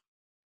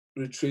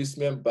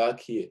retracement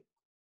back here.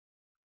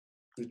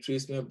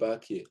 Retracement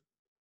back here.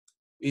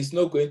 It's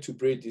not going to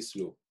break this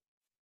low.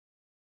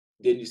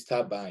 Then you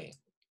start buying.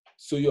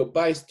 So your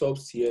buy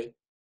stops here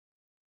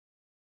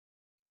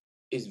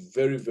is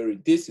very,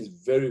 this is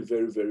very,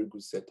 very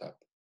good setup.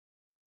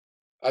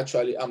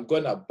 Actually, I'm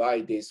gonna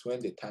buy this when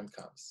the time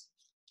comes.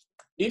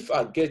 If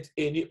I get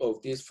any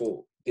of this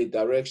for the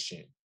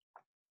direction,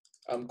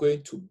 I'm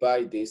going to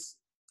buy this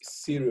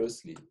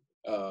seriously.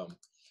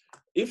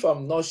 If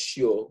I'm not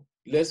sure,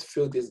 let's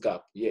fill this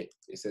gap. Yeah,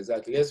 it's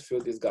exactly, let's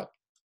fill this gap.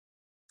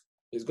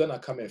 It's gonna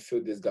come and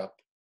fill this gap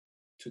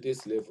to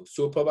this level.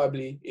 So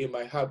probably it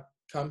might have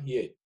come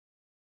here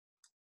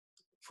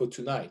for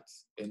tonight,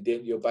 and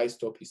then your buy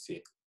stop is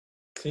here.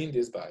 Clean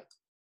this buy.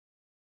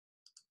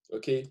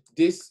 Okay,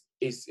 this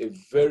is a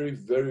very,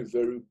 very,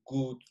 very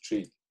good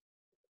trade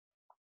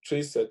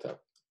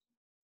setup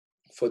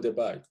for the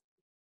buy.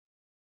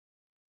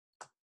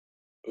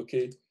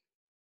 Okay,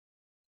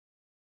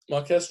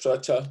 market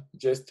structure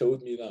just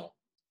told me now.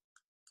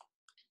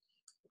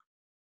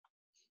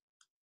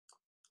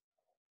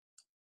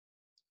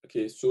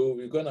 Okay, so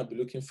we're gonna be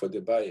looking for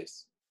the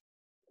buyers.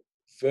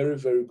 Very,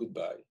 very good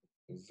buy.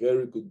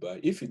 Very good buy.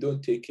 If you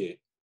don't take care,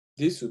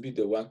 this will be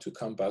the one to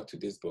come back to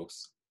this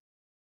box.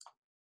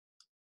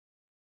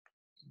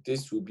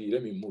 This will be,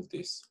 let me move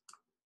this.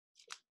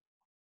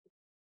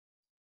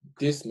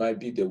 This might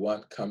be the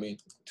one coming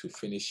to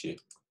finish here,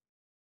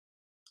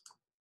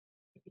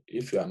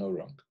 if you are not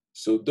wrong.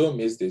 So don't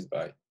miss this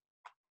buy.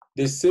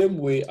 The same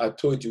way I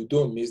told you,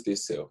 don't miss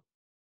this sell.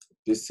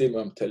 The same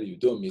way I'm telling you,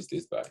 don't miss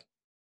this buy.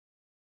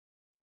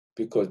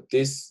 Because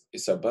this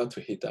is about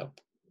to hit up.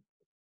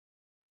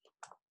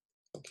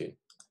 Okay.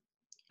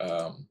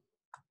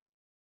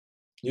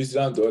 New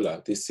Zealand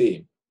dollar, the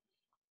same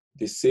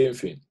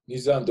thing. New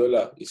Zealand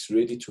dollar is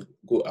ready to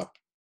go up.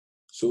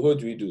 So what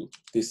do we do?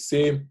 The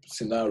same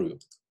scenario.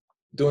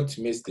 Don't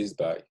miss this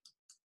buy.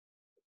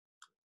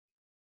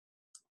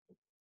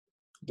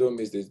 Don't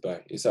miss this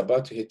buy. It's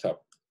about to hit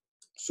up.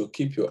 So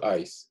keep your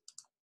eyes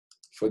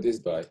for this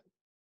buy.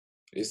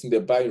 It's in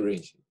the buy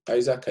range.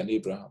 Isaac and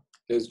Abraham.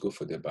 Let's go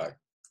for the buy.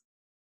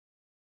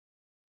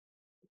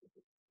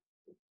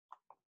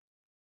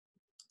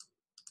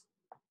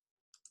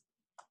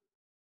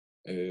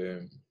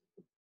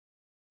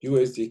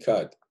 USD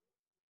card.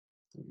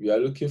 We are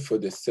looking for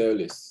the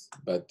sellers,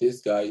 but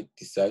this guy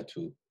decided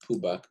to pull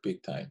back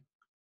big time.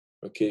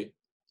 Okay.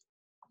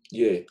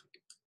 Yeah.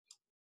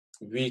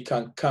 We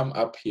can come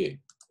up here,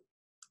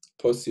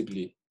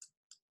 possibly,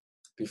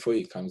 before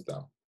he comes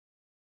down.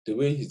 The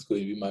way he's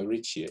going, we might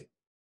reach here,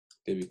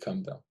 then we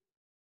come down.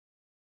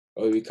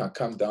 Or we can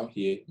come down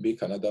here,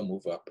 make another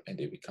move up, and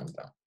then we come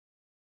down.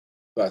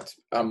 But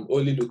I'm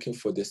only looking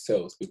for the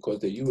sells because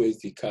the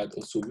USD card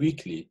also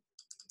weekly,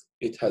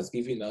 it has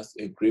given us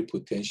a great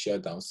potential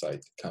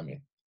downside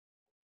coming.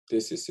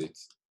 This is it.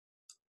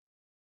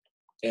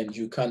 And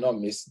you cannot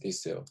miss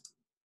this sell.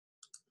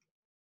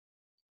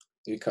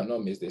 You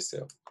cannot miss this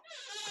sell.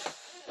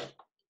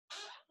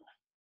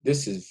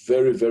 This is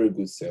very, very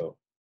good sell.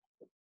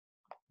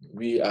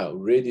 We are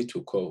ready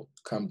to call,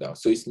 come down.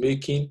 So it's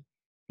making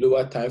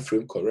lower time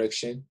frame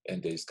correction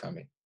and there is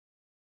coming.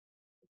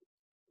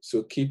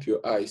 So keep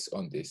your eyes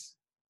on this.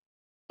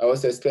 I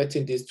was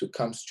expecting this to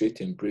come straight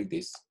and break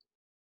this,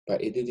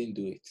 but it didn't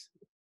do it.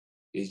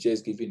 It's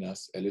just giving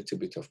us a little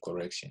bit of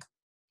correction,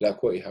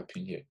 like what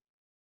happened here.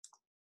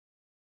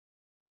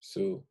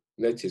 So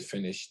let it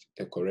finish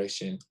the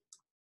correction.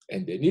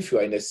 And then if you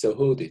are in a sell,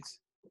 hold it.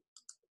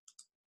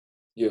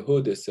 You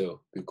hold the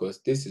sell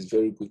because this is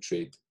very good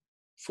trade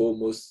for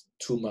almost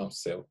 2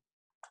 months sell.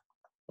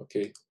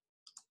 Okay.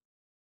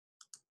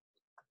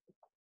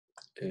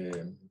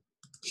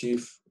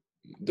 Chief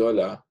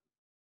dollar,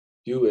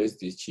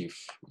 USD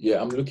chief.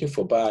 Yeah, I'm looking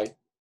for buy.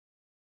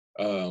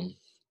 I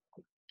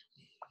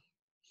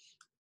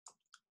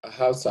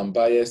have some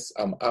buyers.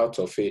 I'm out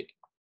of it.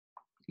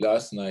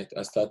 Last night,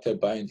 I started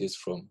buying this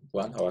from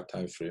 1 hour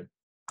time frame.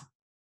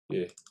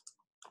 Yeah.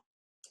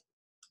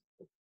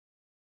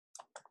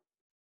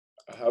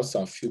 I have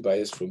some few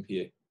buyers from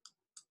here.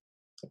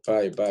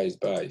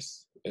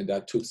 Buys. And I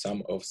took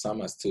some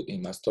are still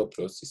in my stop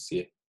losses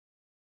here.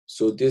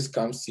 So this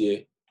comes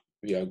here,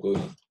 we are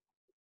going.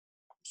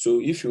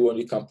 So if you want,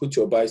 you can put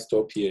your buy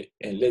stop here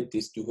and let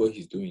this do what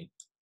he's doing.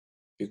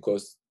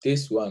 Because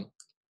this one,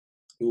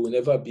 you will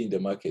never be in the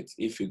market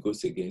if it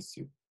goes against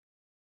you.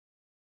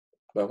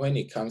 But when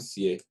it comes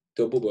here,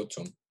 double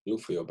bottom,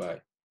 look for your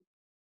buy.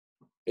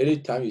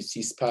 Anytime you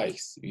see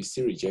spikes, you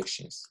see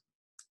rejections.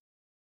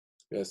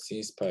 We are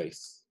seeing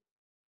spikes.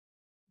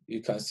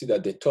 You can see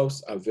that the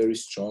tops are very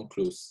strong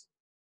close,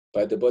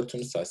 but the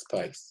bottoms are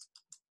spikes.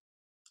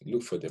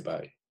 Look for the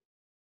buy.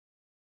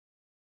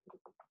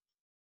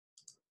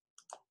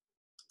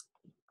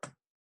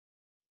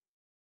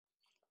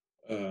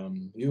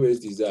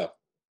 USD is up.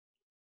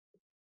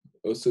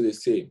 Also the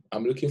same.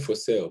 I'm looking for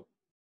sell.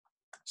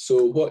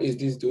 So what is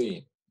this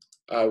doing?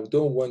 I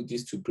don't want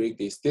this to break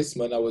this. This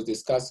man, I was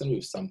discussing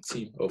with some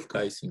team of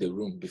guys in the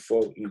room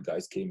before you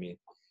guys came in.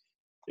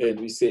 And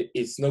we say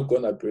it's not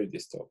gonna break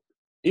this top.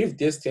 If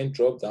this thing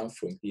drop down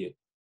from here,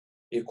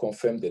 it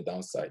confirmed the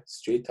downside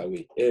straight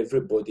away.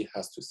 Everybody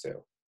has to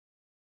sell.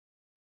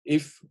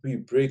 If we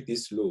break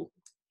this low,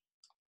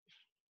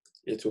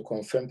 it will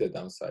confirm the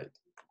downside.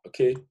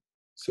 Okay?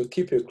 So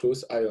keep a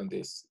close eye on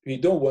this. We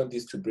don't want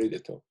this to break the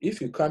top. If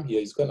you come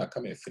here, it's gonna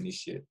come and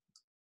finish here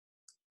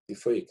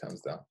before it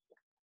comes down.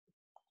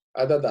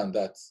 Other than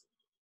that,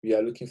 we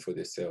are looking for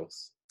the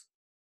sells.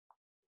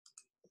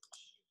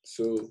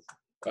 So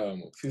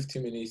 50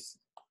 minutes,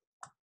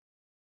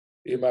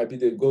 it might be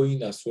the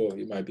going as well.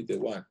 It might be the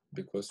one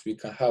because we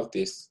can have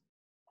this.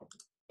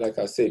 Like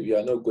I said, we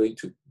are not going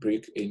to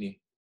break any.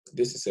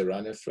 This is a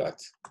running flat.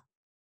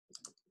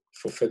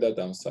 for further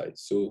downside.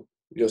 So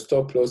your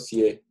stop loss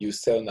here, you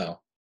sell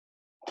now.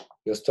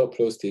 Your stop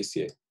loss stays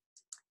here.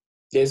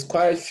 There's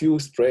quite few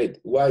spread.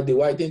 Why they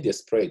widen the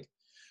spread?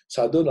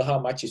 So I don't know how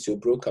much is your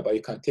broker, but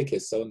you can take a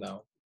sell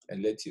now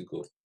and let it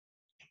go.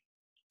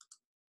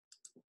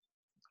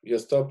 Your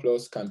stop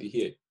loss can be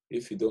here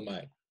if you don't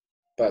mind.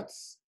 But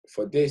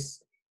for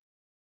this,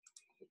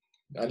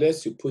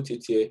 unless you put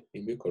it here,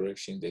 you make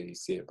correction, then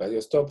it's here. But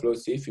your stop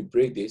loss, if you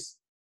break this,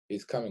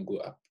 it's come and go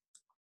up.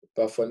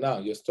 But for now,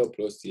 your stop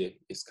loss here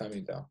is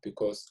coming down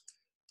because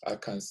I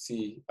can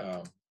see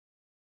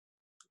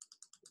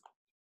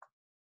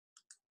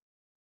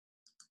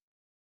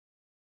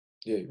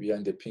yeah, we are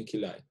in the pinky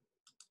line.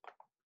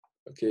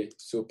 Okay,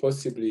 so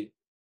possibly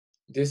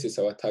this is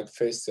our tag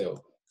first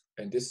sell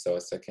and this is our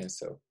second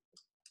sell.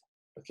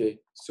 Okay,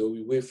 so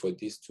we wait for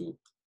this to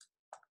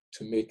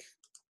make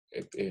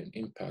an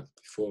impact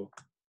before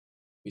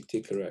we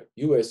take a ride.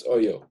 US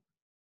oil.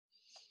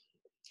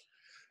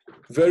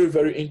 Very,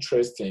 very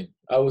interesting.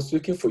 I was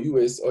looking for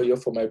US oil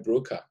for my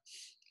broker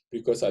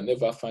because I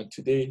never found.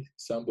 Today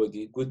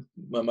somebody good,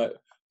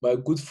 my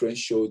good friend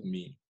showed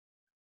me.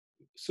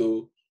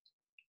 So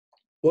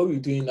what we're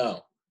doing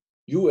now,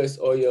 US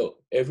oil,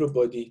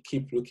 everybody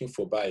keep looking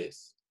for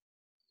buyers.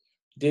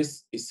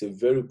 This is a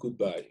very good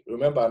buy.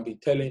 Remember, I've been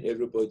telling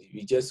everybody,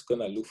 we're just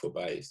gonna look for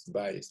buyers.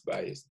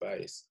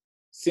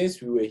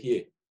 Since we were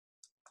here,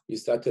 we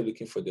started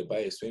looking for the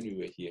buyers when we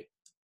were here.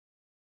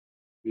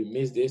 We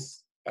missed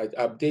this. I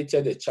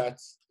updated the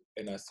charts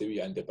and I say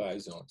we are in the buy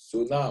zone.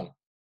 So now,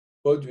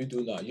 what do we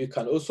do now? You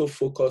can also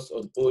focus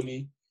on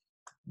only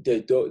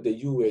the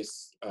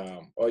US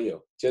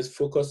oil. Just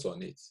focus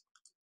on it.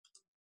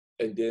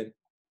 And then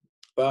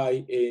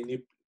buy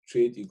any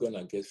trade you're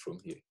gonna get from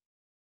here.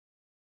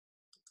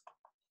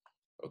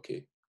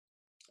 Okay.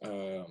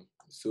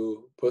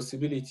 So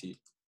possibility.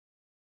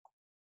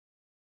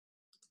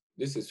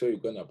 This is where you're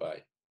gonna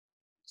buy.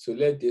 So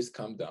let this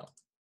come down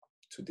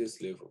to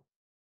this level.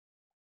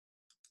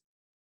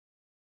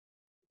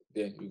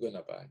 Then you're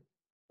gonna buy.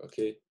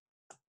 Okay.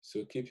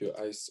 So keep your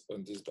eyes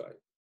on this buy.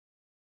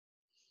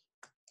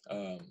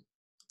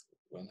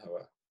 1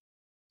 hour.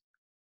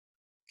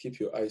 Keep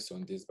your eyes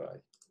on this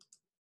buy.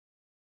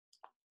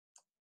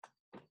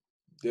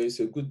 There is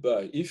a good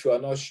buy. If you are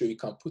not sure, you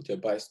can put a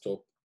buy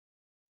stop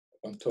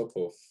on top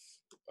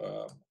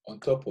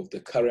of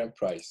the current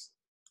price.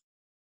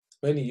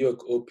 When New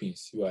York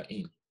opens, you are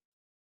in.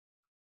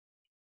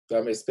 So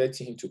I'm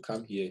expecting him to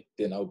come here,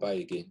 then I'll buy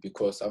again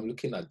because I'm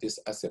looking at this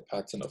as a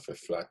pattern of a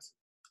flat.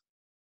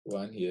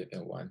 One here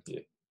and one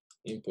here.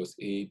 Impulse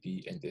A,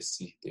 B, and the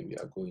C. Then we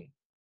are going.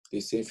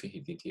 The same thing he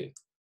did here.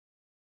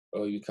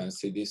 Or you can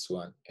say this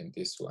one and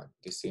this one.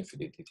 The same thing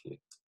they did here.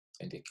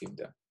 And they came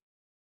down.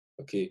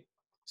 Okay.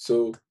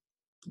 So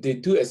they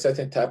do a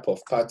certain type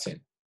of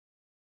pattern,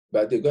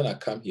 but they're gonna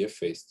come here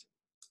first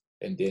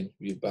and then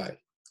we buy.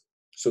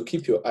 So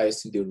keep your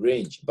eyes in the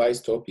range. Buy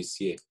stop is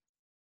here.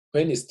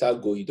 When it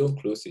starts going, don't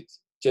close it.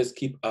 Just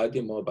keep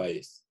adding more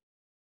buyers.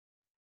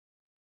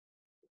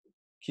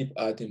 Keep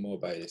adding more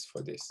buyers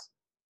for this.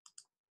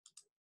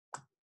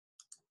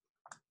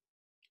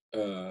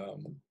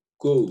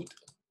 Gold.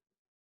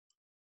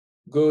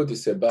 Gold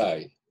is a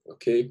buy,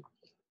 okay?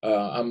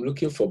 I'm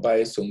looking for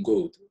buyers on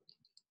gold.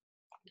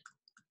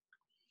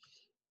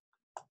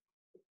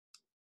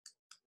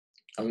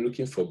 I'm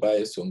looking for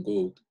buyers on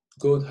gold.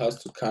 Gold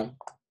has to come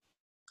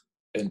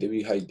and then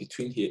we hide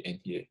between here and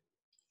here.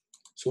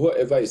 So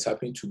whatever is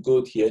happening to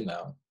gold here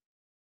now,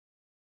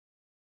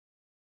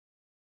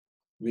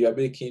 we are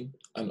making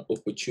an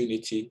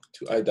opportunity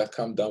to either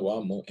come down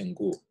one more and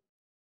go.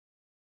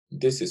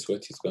 This is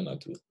what it's gonna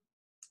do.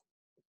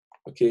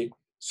 Okay,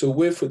 so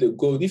wait for the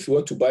gold. If you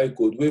want to buy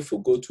gold, wait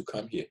for gold to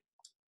come here.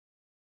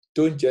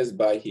 Don't just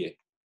buy here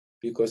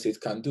because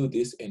it can do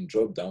this and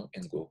drop down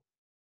and go.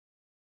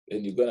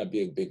 And you're gonna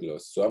be a big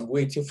loss. So I'm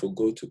waiting for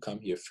gold to come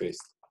here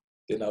first.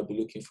 Then I'll be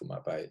looking for my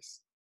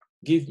buyers.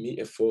 Give me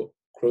a 4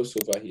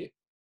 crossover here,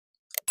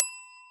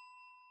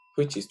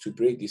 which is to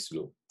break this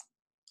low.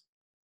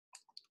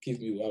 Give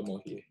me one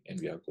more here and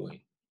we are going.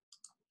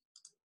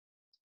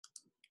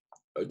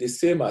 The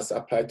same as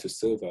applied to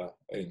silver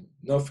and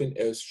nothing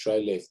else try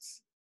left.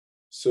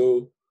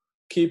 So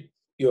keep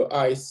your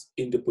eyes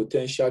in the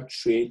potential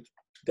trade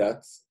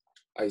that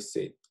I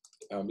said.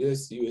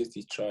 Let's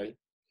USD try.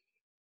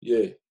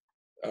 Yeah,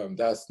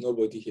 that's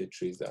nobody here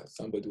trades that.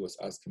 Somebody was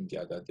asking the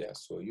other day.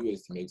 So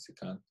USD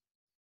Mexican,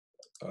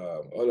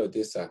 all of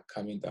this are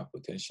coming down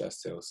potential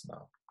sales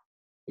now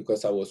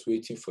because I was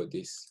waiting for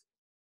this.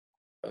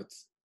 But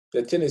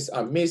the thing is,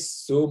 I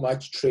missed so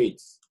much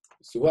trades.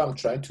 So what I'm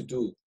trying to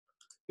do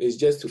is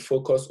just to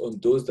focus on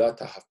those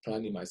that I have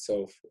planned in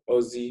myself.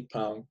 Aussie,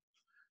 pound,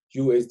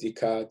 USD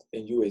CAD,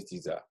 and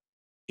USD ZAR.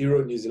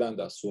 Euro, New Zealand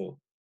as well.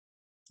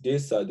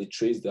 These are the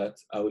trades that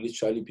I will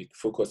literally be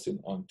focusing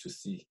on to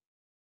see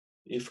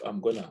if I'm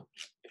gonna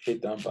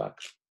hit them back.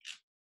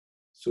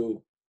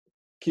 So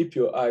keep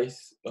your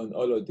eyes on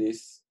all of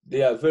this.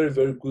 They are very,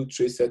 very good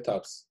trade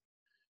setups.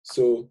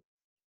 So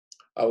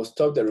I will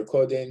stop the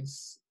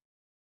recordings.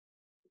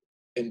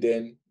 And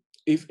then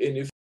if any